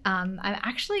went. I'm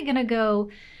actually going to go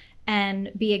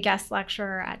and be a guest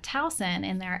lecturer at Towson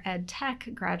in their Ed Tech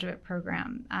graduate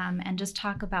program, and just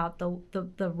talk about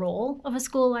the role of a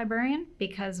school librarian,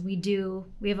 because we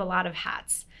have a lot of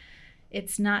hats.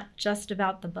 It's not just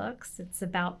about the books. It's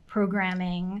about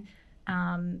programming.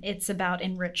 It's about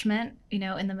enrichment.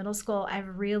 In the middle school,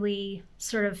 I've really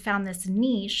sort of found this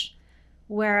niche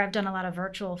where I've done a lot of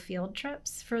virtual field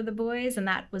trips for the boys, and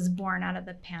that was born out of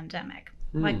the pandemic.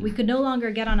 Like, we could no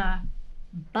longer get on a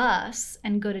bus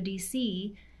and go to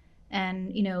DC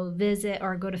and visit,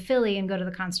 or go to Philly and go to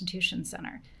the Constitution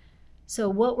Center. So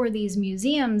what were these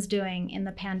museums doing in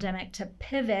the pandemic to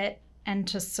pivot and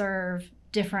to serve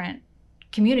different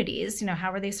communities?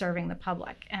 How were they serving the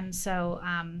public? And so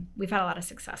we've had a lot of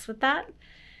success with that.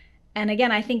 And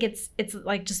again, I think it's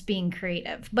like just being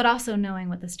creative, but also knowing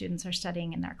what the students are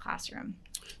studying in their classroom.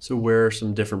 So where are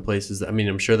some different places?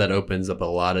 I'm sure that opens up a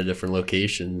lot of different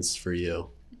locations for you.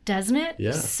 Doesn't it?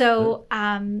 Yeah. So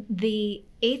the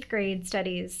 8th grade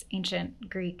studies ancient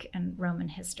Greek and Roman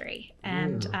history.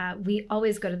 And we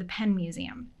always go to the Penn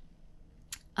Museum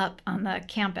up on the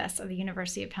campus of the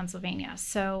University of Pennsylvania.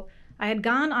 So I had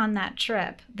gone on that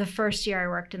trip the first year I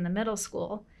worked in the middle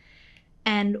school.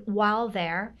 And while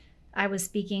there, I was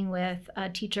speaking with a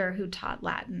teacher who taught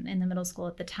Latin in the middle school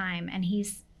at the time.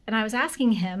 And I was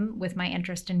asking him, with my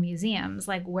interest in museums,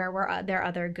 like, where were there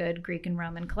other good Greek and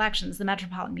Roman collections? The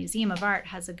Metropolitan Museum of Art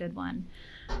has a good one.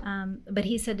 But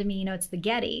he said to me, it's the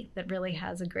Getty that really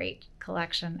has a great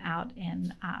collection out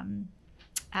in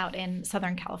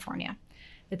Southern California.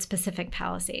 It's Pacific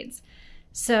Palisades.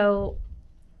 So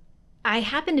I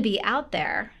happened to be out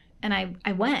there, and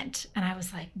I went, and I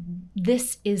was like,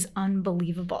 this is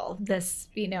unbelievable. This,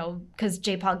 because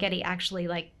J. Paul Getty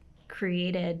actually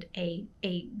created a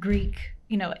Greek,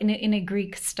 in a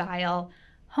Greek style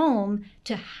home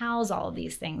to house all of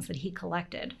these things that he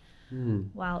collected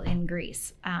while in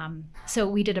Greece. So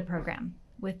we did a program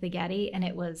with the Getty, and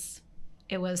it was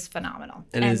phenomenal.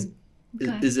 And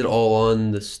is it all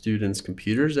on the students'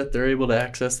 computers that they're able to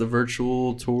access the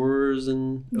virtual tours?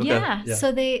 And yeah.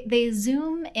 So they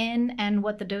Zoom in, and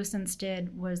what the docents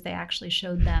did was they actually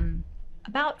showed them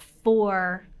about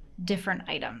 4 different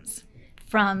items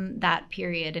from that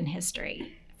period in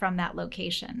history, from that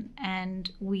location.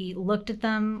 And we looked at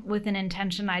them with an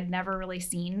intention I'd never really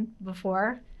seen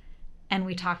before, and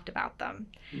we talked about them.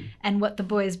 And what the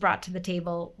boys brought to the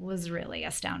table was really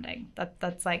astounding.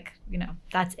 That's like,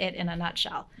 that's it in a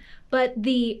nutshell. But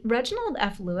the Reginald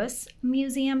F. Lewis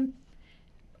Museum,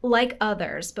 like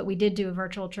others, but we did do a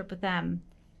virtual trip with them,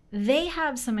 they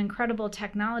have some incredible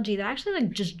technology that actually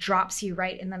just drops you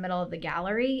right in the middle of the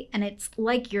gallery, and it's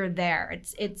like you're there.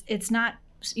 It's not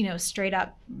straight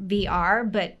up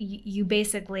VR, but you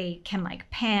basically can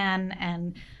pan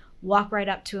and walk right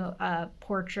up to a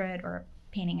portrait or a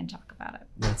painting and talk about it.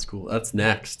 That's cool. That's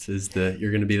next.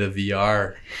 You're going to be the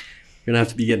VR. You're going to have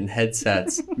to be getting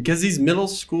headsets, because these middle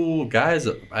school guys,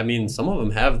 some of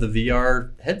them have the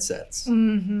VR headsets.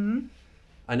 Mm-hmm.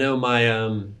 I know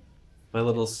my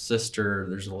little sister,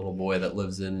 there's a little boy that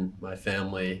lives in my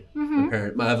family.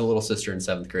 I have a little sister in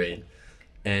 7th grade.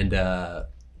 And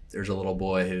there's a little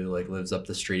boy who lives up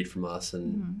the street from us.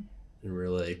 And we're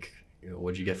like,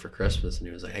 what'd you get for Christmas? And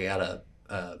he was like, I got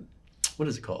a, what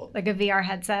is it called? Like a VR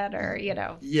headset, or,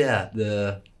 Yeah,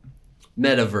 the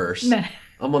metaverse.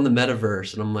 I'm on the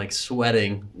metaverse, and I'm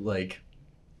sweating,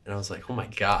 and And I was like, oh my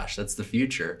gosh, that's the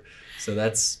future. So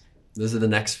those are the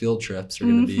next field trips are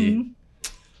going to be.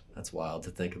 That's wild to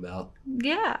think about.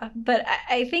 Yeah, but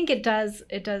I think it does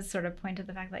sort of point to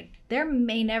the fact, like, there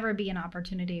may never be an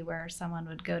opportunity where someone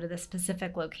would go to this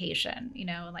specific location, you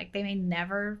know, like they may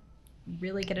never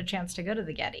really get a chance to go to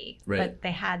the Getty, right. but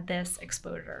they had this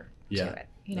exposure to it,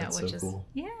 you know, which is cool.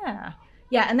 Yeah.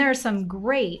 And there are some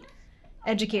great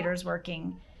educators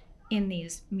working in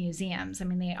these museums. I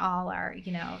mean, they all are,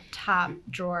 you know, top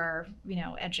drawer, you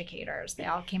know, educators. They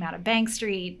all came out of Bank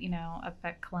Street, you know, up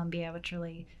at Columbia, which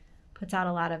really puts out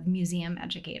a lot of museum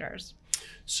educators.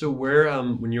 So where,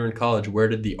 when you were in college, where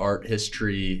did the art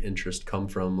history interest come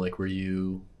from? Like, were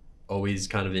you always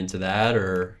kind of into that,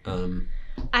 or?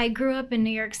 I grew up in New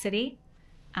York City,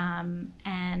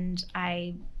 and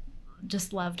I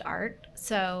just loved art.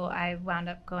 So I wound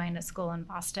up going to school in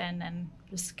Boston and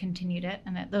just continued it.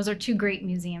 And those are two great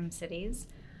museum cities.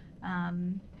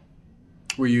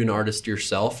 Were you an artist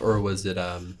yourself, or was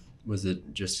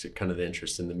it just kind of the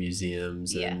interest in the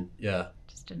museums? Yeah.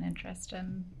 Just an interest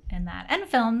in that. And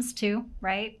films too,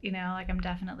 right? You know, like I'm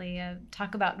definitely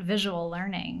talk about visual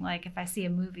learning. Like if I see a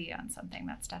movie on something,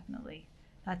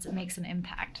 it makes an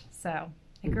impact. So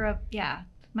I grew up,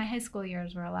 my high school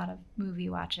years were a lot of movie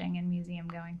watching and museum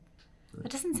going. That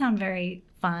doesn't sound very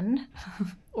fun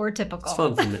or typical. It's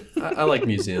fun for me. I like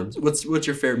museums. What's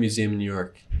your favorite museum in New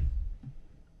York?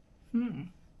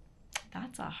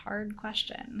 That's a hard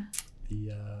question.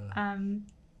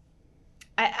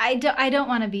 I don't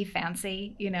want to be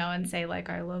fancy, you know, and say like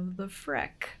I love the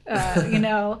Frick. You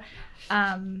know,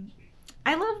 I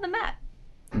love the Met.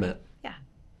 Met. Yeah,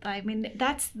 I mean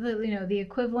that's the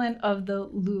equivalent of the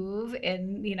Louvre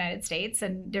in the United States,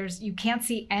 and you can't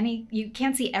see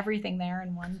everything there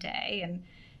in one day, and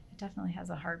it definitely has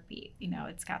a heartbeat. You know,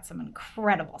 it's got some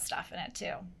incredible stuff in it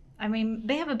too. I mean,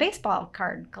 they have a baseball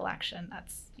card collection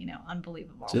that's, you know,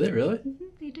 unbelievable. Do they really? Mm-hmm,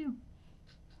 they do.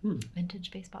 Vintage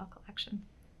baseball collection.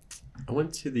 I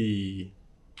went to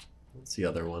what's the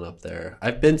other one up there?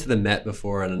 I've been to the Met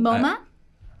before. And MoMA?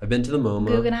 I've been to the MoMA.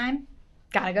 Guggenheim?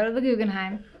 Gotta go to the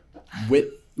Guggenheim.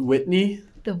 Whitney?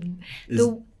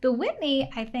 The Whitney,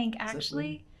 I think,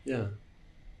 actually. Yeah.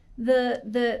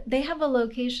 They have a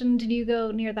location. Did you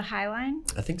go near the High Line?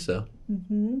 I think so.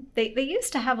 Mm-hmm. They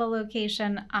used to have a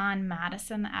location on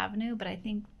Madison Avenue, but I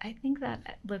think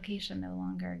that location no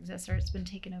longer exists, or it's been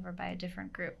taken over by a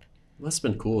different group. Must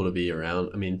have been cool to be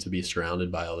around. I mean, to be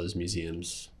surrounded by all those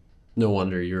museums. No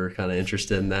wonder you were kind of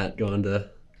interested in that going to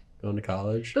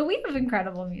college. But we have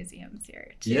incredible museums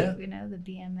here too. Yeah. You know, the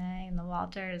BMA and the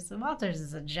Walters. The Walters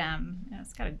is a gem. You know,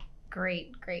 it's got a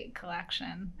great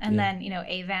collection. And then, you know,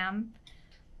 AVAM,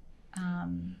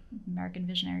 American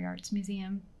Visionary Arts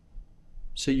Museum.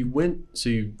 So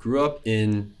you grew up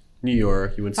in New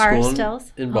York. You went to Forest school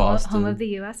Hills, in Boston. Home of the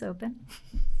U.S. Open.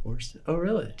 Oh,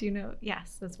 really? Do you know?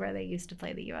 Yes, that's where they used to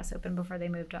play the U.S. Open before they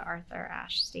moved to Arthur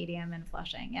Ashe Stadium in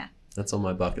Flushing. Yeah. That's on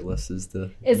my bucket list. Is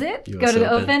it? US Go to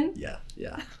the Open?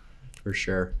 Yeah, for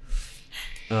sure.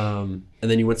 And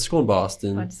then you went to school in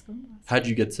Boston. How'd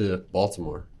you get to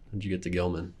Baltimore? How'd you get to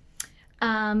Gilman?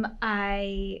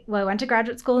 I went to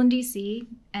graduate school in D.C.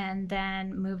 and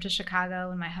then moved to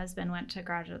Chicago, and my husband went to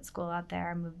graduate school out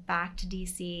there. I moved back to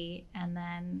D.C. and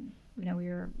then, you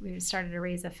know, we started to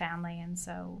raise a family, and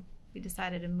so we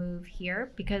decided to move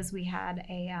here because we had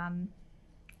a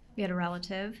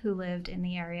relative who lived in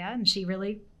the area, and she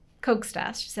really coaxed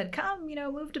us. She said, "Come, you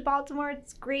know, move to Baltimore.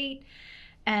 It's great."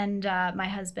 And my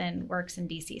husband works in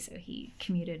D.C., so he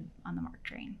commuted on the MARC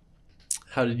train.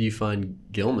 How did you find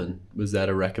Gilman? Was that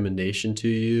a recommendation to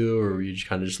you, or were you just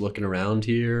kind of just looking around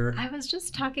here? I was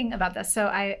just talking about this. So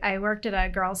I worked at a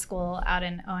girls' school out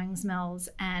in Owings Mills,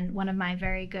 and one of my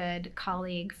very good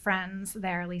colleague friends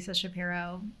there, Lisa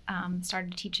Shapiro,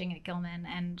 started teaching at Gilman,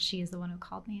 and she's the one who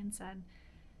called me and said,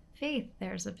 "Faith,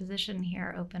 there's a position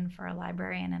here open for a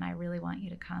librarian, and I really want you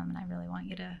to come, and I really want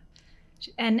you to..."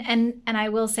 And I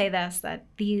will say this, that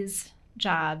these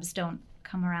jobs don't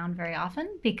come around very often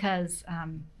because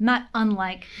not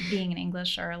unlike being an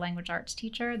English or a language arts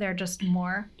teacher, there are just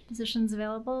more positions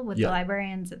available. With the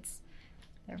librarians,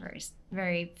 they're very,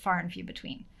 very far and few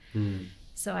between.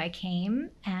 So I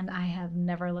came, and I have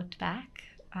never looked back.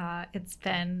 It's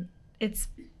been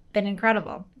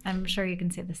incredible. I'm sure you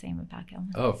can say the same about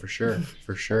Gilman. Oh, for sure.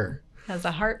 For sure. It has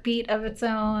a heartbeat of its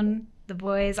own. The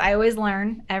boys, I always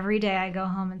learn. Every day I go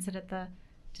home and sit at the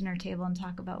dinner table and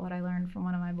talk about what I learned from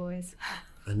one of my boys.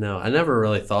 I know. I never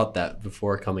really thought that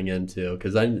before coming into,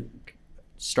 because I'm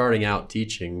starting out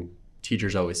teaching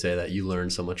teachers always say that you learn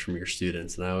so much from your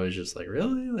students, and I was just like,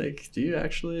 really? Like, do you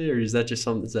actually, or is that just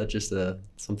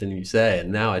something you say?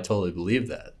 And now I totally believe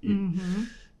that.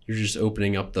 You're just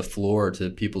opening up the floor to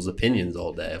people's opinions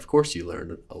all day. Of course you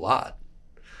learn a lot.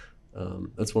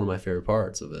 That's one of my favorite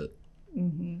parts of it.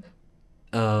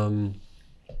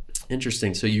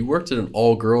 Interesting. So you worked at an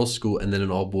all-girls school and then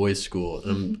an all-boys school.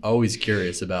 And I'm always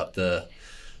curious about the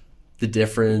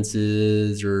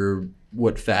differences, or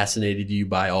what fascinated you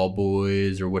by all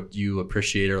boys, or what you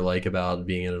appreciate or like about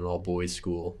being in an all-boys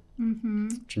school.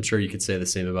 Which I'm sure you could say the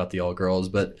same about the all-girls.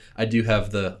 But I do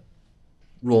have the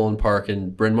Roland Park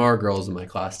and Bryn Mawr girls in my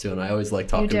class too, and I always like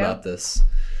talking about this,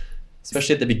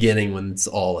 especially at the beginning when it's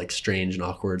all like strange and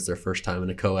awkward. It's their first time in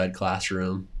a co-ed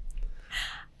classroom.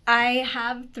 I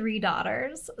have 3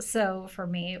 daughters, so for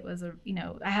me it was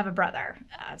I have a brother,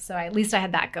 so at least I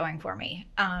had that going for me.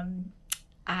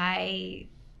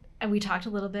 We talked a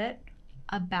little bit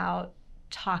about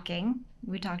talking.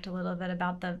 We talked a little bit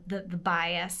about the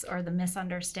bias or the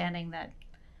misunderstanding that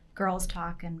girls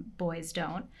talk and boys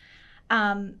don't.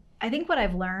 I think what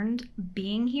I've learned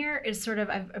being here is sort of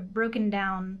I've broken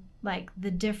down like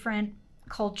the different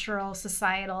cultural,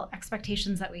 societal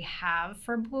expectations that we have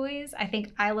for boys. I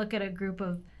think I look at a group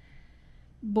of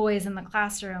boys in the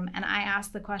classroom and I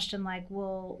ask the question like,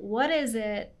 well, what is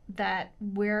it that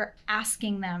we're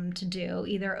asking them to do,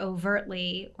 either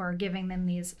overtly or giving them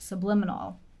these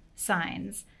subliminal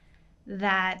signs,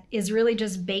 that is really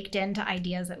just baked into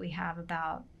ideas that we have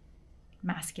about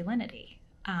masculinity.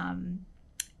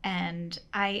 And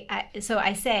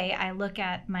I look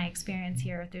at my experience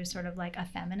here through sort of like a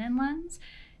feminine lens,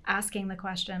 asking the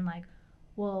question like,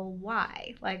 well,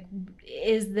 why? Like,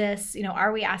 is this,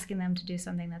 are we asking them to do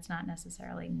something that's not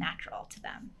necessarily natural to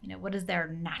them? What is their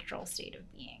natural state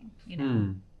of being?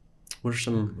 What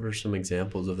are some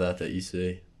examples of that you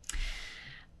see?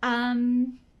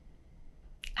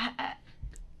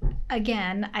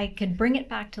 Again, I could bring it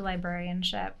back to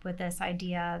librarianship with this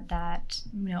idea that,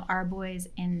 our boys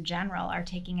in general are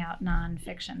taking out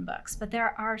nonfiction books, but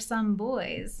there are some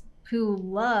boys who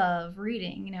love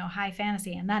reading, high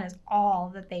fantasy, and that is all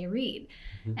that they read.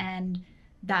 And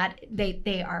that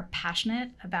they are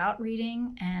passionate about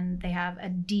reading, and they have a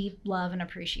deep love and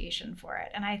appreciation for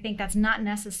it. And I think that's not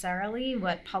necessarily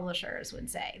what publishers would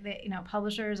say.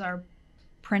 Publishers are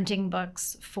printing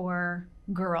books for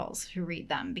girls who read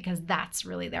them because that's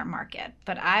really their market.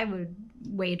 But I would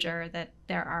wager that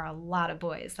there are a lot of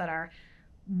boys that are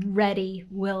ready,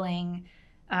 willing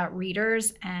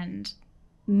readers, and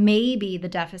maybe the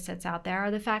deficits out there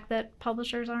are the fact that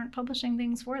publishers aren't publishing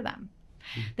things for them.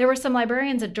 There were some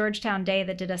librarians at Georgetown Day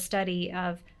that did a study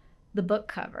of the book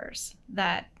covers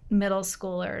that middle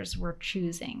schoolers were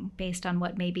choosing based on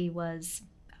what maybe was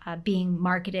being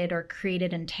marketed or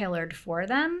created and tailored for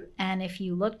them. And if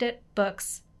you looked at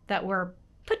books that were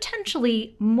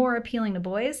potentially more appealing to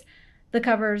boys, the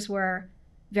covers were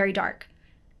very dark.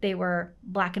 They were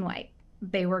black and white.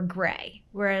 They were gray.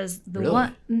 Whereas the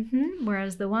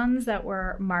ones that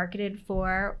were marketed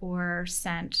for or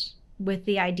sent with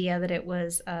the idea that it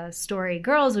was a story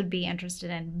girls would be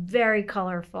interested in, very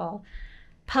colorful,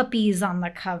 puppies on the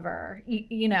cover,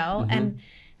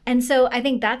 and so I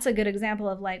think that's a good example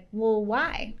of like, well,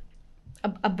 why?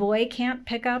 A boy can't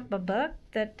pick up a book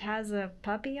that has a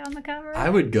puppy on the cover? I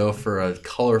would go for a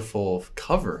colorful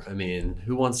cover. I mean,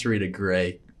 who wants to read a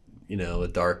gray, a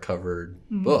dark covered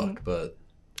book? But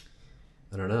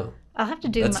I don't know. I'll have to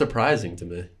do. That's surprising to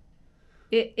me.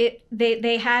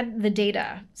 They had the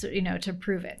data, to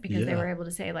prove it, because they were able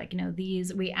to say like,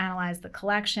 we analyzed the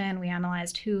collection, we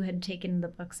analyzed who had taken the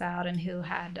books out and who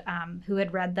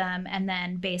had read them, and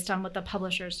then based on what the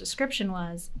publisher's description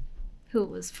was, who it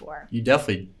was for. You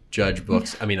definitely judge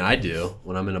books. I mean, I do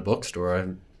when I'm in a bookstore.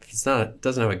 If it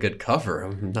doesn't have a good cover,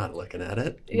 I'm not looking at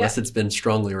it unless it's been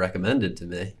strongly recommended to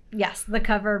me. Yes, the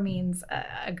cover means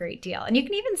a great deal. And you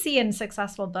can even see in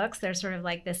successful books, there's sort of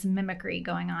like this mimicry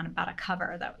going on about a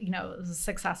cover that, is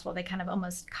successful. They kind of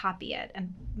almost copy it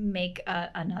and make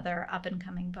another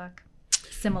up-and-coming book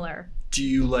similar. Do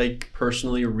you like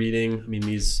personally reading? I mean,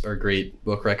 these are great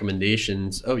book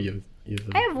recommendations. Oh, you have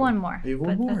I have one more. You have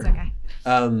one more. That's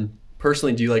okay.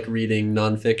 Personally, do you like reading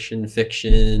nonfiction,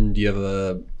 fiction? Do you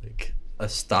have a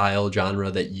style, genre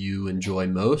that you enjoy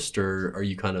most, or are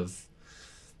you kind of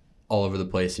all over the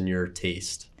place in your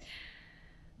taste?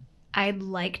 I'd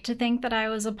like to think that I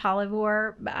was a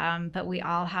polyvore, but we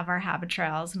all have our habit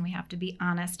trails, and we have to be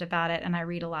honest about it. And I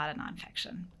read a lot of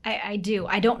nonfiction. I do.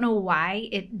 I don't know why.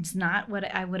 It's not what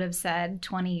I would have said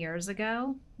 20 years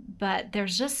ago, but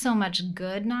there's just so much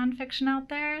good nonfiction out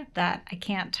there that I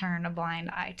can't turn a blind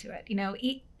eye to it.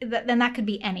 Then that could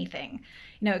be anything.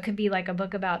 It could be like a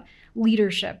book about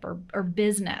leadership or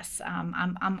business.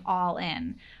 I'm all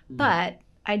in. But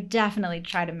I definitely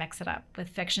try to mix it up with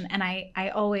fiction. And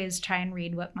I always try and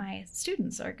read what my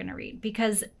students are going to read,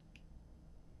 because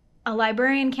a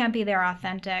librarian can't be their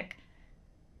authentic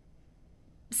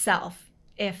self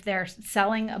if they're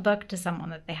selling a book to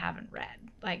someone that they haven't read.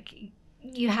 Like,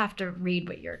 you have to read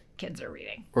what your kids are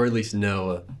reading. Or at least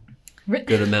know a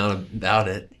good amount about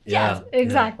it. Yeah, yes,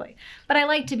 exactly. Yeah. But I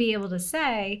like to be able to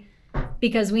say,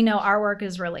 because we know our work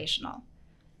is relational,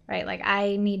 right? Like,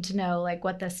 I need to know like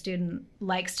what the student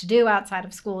likes to do outside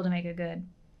of school to make a good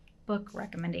book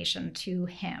recommendation to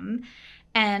him.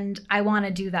 And I want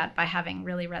to do that by having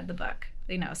really read the book,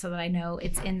 so that I know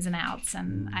its ins and outs,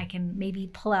 and I can maybe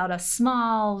pull out a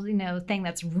small, thing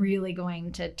that's really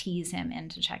going to tease him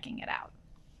into checking it out.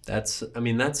 That's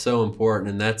so important.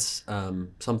 And that's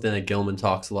something that Gilman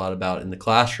talks a lot about in the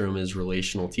classroom is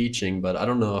relational teaching. But I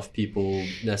don't know if people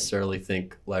necessarily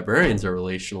think librarians are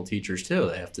relational teachers too.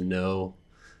 They have to know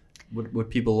what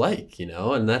people like,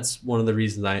 and that's one of the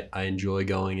reasons I enjoy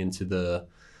going into the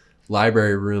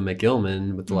library room at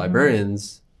Gilman with the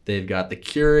librarians. They've got the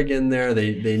Keurig in there.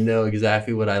 They know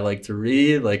exactly what I like to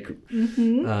read. Like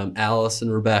Alice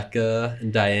and Rebecca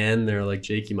and Diane, they're like,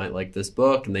 Jake, you might like this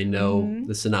book. And they know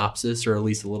the synopsis or at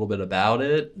least a little bit about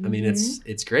it. I mean,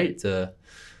 it's great to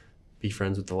be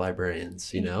friends with the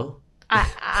librarians,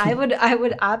 I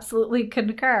would absolutely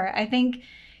concur. I think,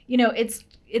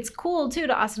 it's cool too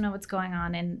to also know what's going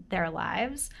on in their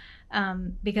lives,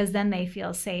 because then they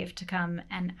feel safe to come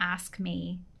and ask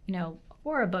me,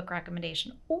 for a book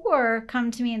recommendation, or come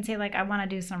to me and say, like, I want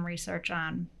to do some research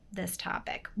on this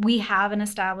topic. We have an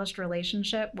established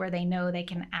relationship where they know they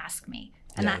can ask me.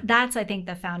 And that's, I think,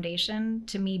 the foundation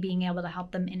to me being able to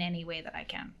help them in any way that I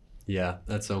can. Yeah,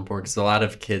 that's so important, because a lot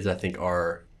of kids, I think,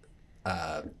 are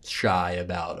shy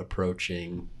about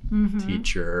approaching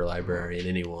teacher, librarian,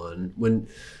 anyone. When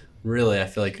really, I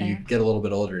feel like you get a little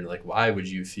bit older and like, why would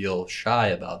you feel shy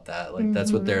about that? Like,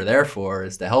 that's what they're there for,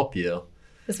 is to help you.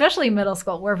 Especially middle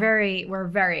school, we're very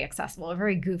accessible, we're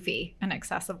very goofy and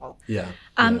accessible. Yeah.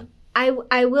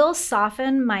 I will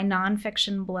soften my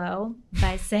nonfiction blow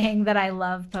by saying that I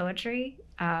love poetry,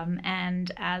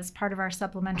 and as part of our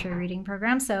supplementary reading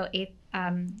program, so 6th,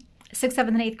 7th,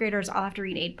 and 8th graders all have to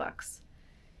read 8 books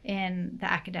in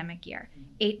the academic year.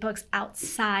 8 books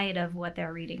outside of what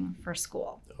they're reading for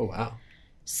school. Oh, wow.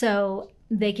 So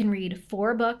they can read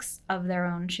 4 books of their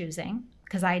own choosing,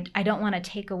 because I don't want to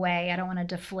take away, I don't want to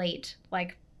deflate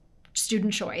like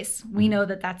student choice. We know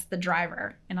that that's the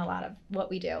driver in a lot of what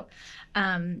we do.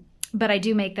 But I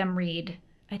do make them read.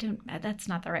 That's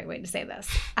not the right way to say this.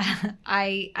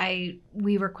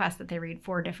 We request that they read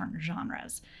 4 different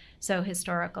genres. So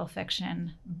historical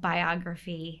fiction,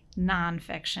 biography,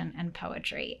 nonfiction, and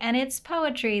poetry. And it's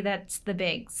poetry that's the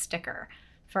big sticker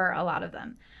for a lot of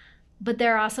them. But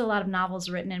there are also a lot of novels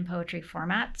written in poetry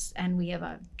formats, and we have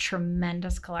a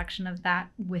tremendous collection of that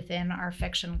within our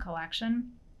fiction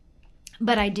collection.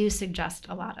 But I do suggest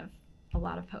a lot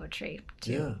of poetry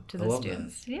to the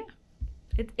students. That.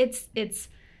 Yeah, it's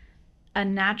a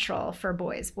natural for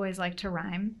boys. Boys like to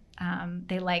rhyme.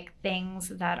 They like things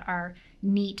that are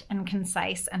neat and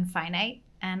concise and finite.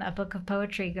 And a book of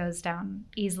poetry goes down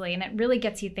easily, and it really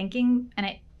gets you thinking, and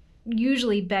it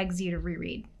usually begs you to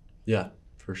reread. Yeah.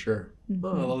 For sure. Oh,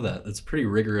 I love that. That's pretty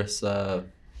rigorous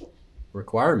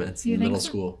requirements in middle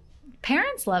school.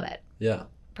 Parents love it. Yeah.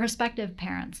 Prospective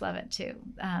parents love it too.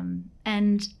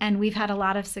 And we've had a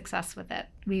lot of success with it.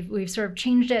 We've sort of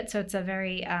changed it so it's a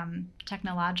very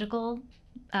technological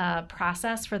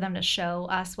process for them to show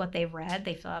us what they've read.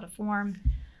 They fill out a form.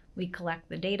 We collect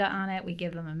the data on it. We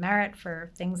give them a merit for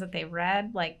things that they've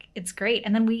read. Like, it's great.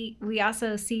 And then we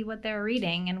also see what they're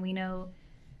reading, and we know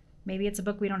maybe it's a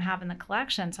book we don't have in the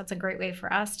collection. So it's a great way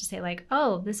for us to say, like,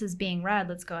 oh, this is being read.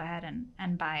 Let's go ahead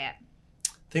and buy it.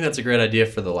 I think that's a great idea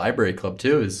for the library club,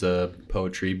 too, is a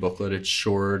poetry booklet. It's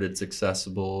short, it's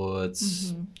accessible,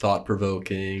 it's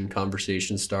thought-provoking,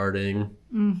 conversation starting.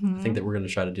 I think that we're going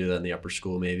to try to do that in the upper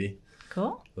school, maybe.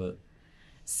 Cool. But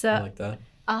so I like that.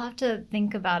 I'll have to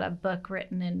think about a book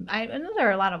written in, I know there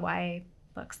are a lot of YA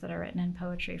books that are written in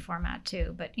poetry format,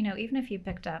 too. But, even if you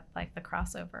picked up, like, The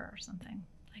Crossover or something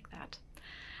that.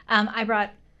 I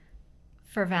brought,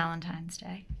 for Valentine's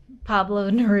Day, Pablo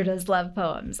Neruda's love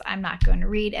poems. I'm not going to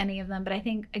read any of them, but I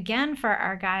think, again, for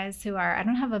our guys I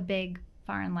don't have a big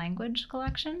foreign language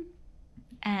collection,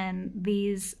 and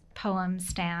these poems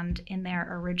stand in their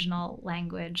original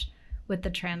language with the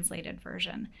translated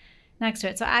version next to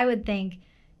it. So I would think,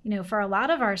 for a lot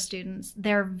of our students,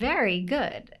 they're very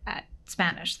good at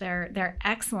Spanish. They're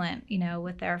excellent,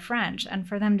 with their French. And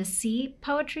for them to see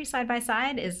poetry side by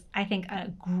side is, I think,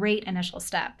 a great initial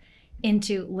step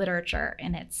into literature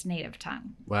in its native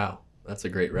tongue. Wow. That's a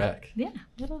great rec. Yeah.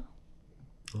 Little.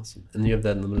 Awesome. And you have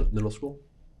that in the middle school?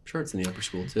 I'm sure it's in the upper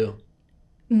school too.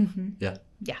 Mm-hmm. Yeah.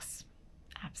 Yes.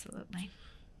 Absolutely.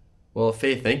 Well,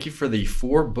 Faith, thank you for the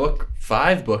 5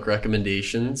 book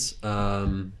recommendations.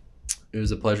 It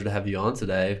was a pleasure to have you on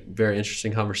today. Very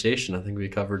interesting conversation. I think we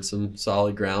covered some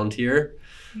solid ground here.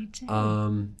 Me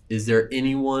too. Is there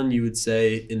anyone you would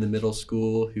say in the middle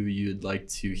school who you'd like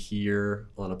to hear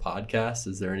on a podcast?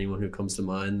 Is there anyone who comes to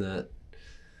mind that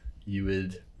you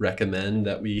would recommend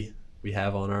that we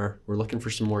have on we're looking for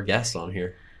some more guests on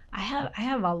here? I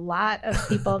have a lot of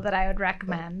people that I would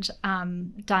recommend.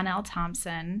 Donnell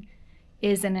Thompson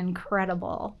is an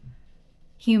incredible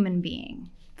human being,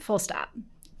 full stop.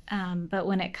 But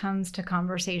when it comes to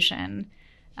conversation,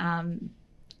 I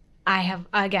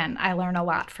learn a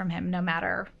lot from him, no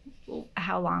matter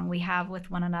how long we have with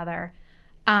one another.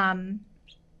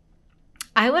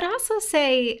 I would also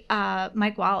say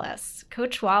Mike Wallace.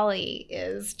 Coach Wally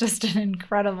is just an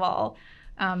incredible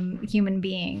human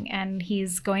being, and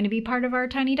he's going to be part of our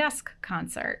Tiny Desk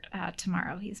concert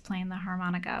tomorrow. He's playing the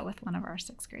harmonica with one of our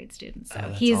 6th grade students. So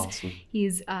that's awesome.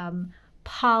 He's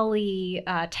poly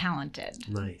talented.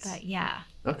 Nice. But yeah.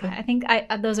 Okay. I think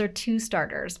those are 2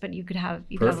 starters, but you could have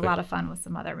a lot of fun with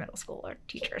some other middle school or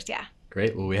teachers. Yeah.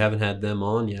 Great. Well, we haven't had them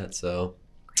on yet, so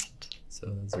great. So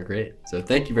those are great. So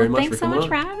thank you very much for coming on.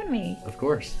 Thanks so much for having me. Of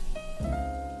course.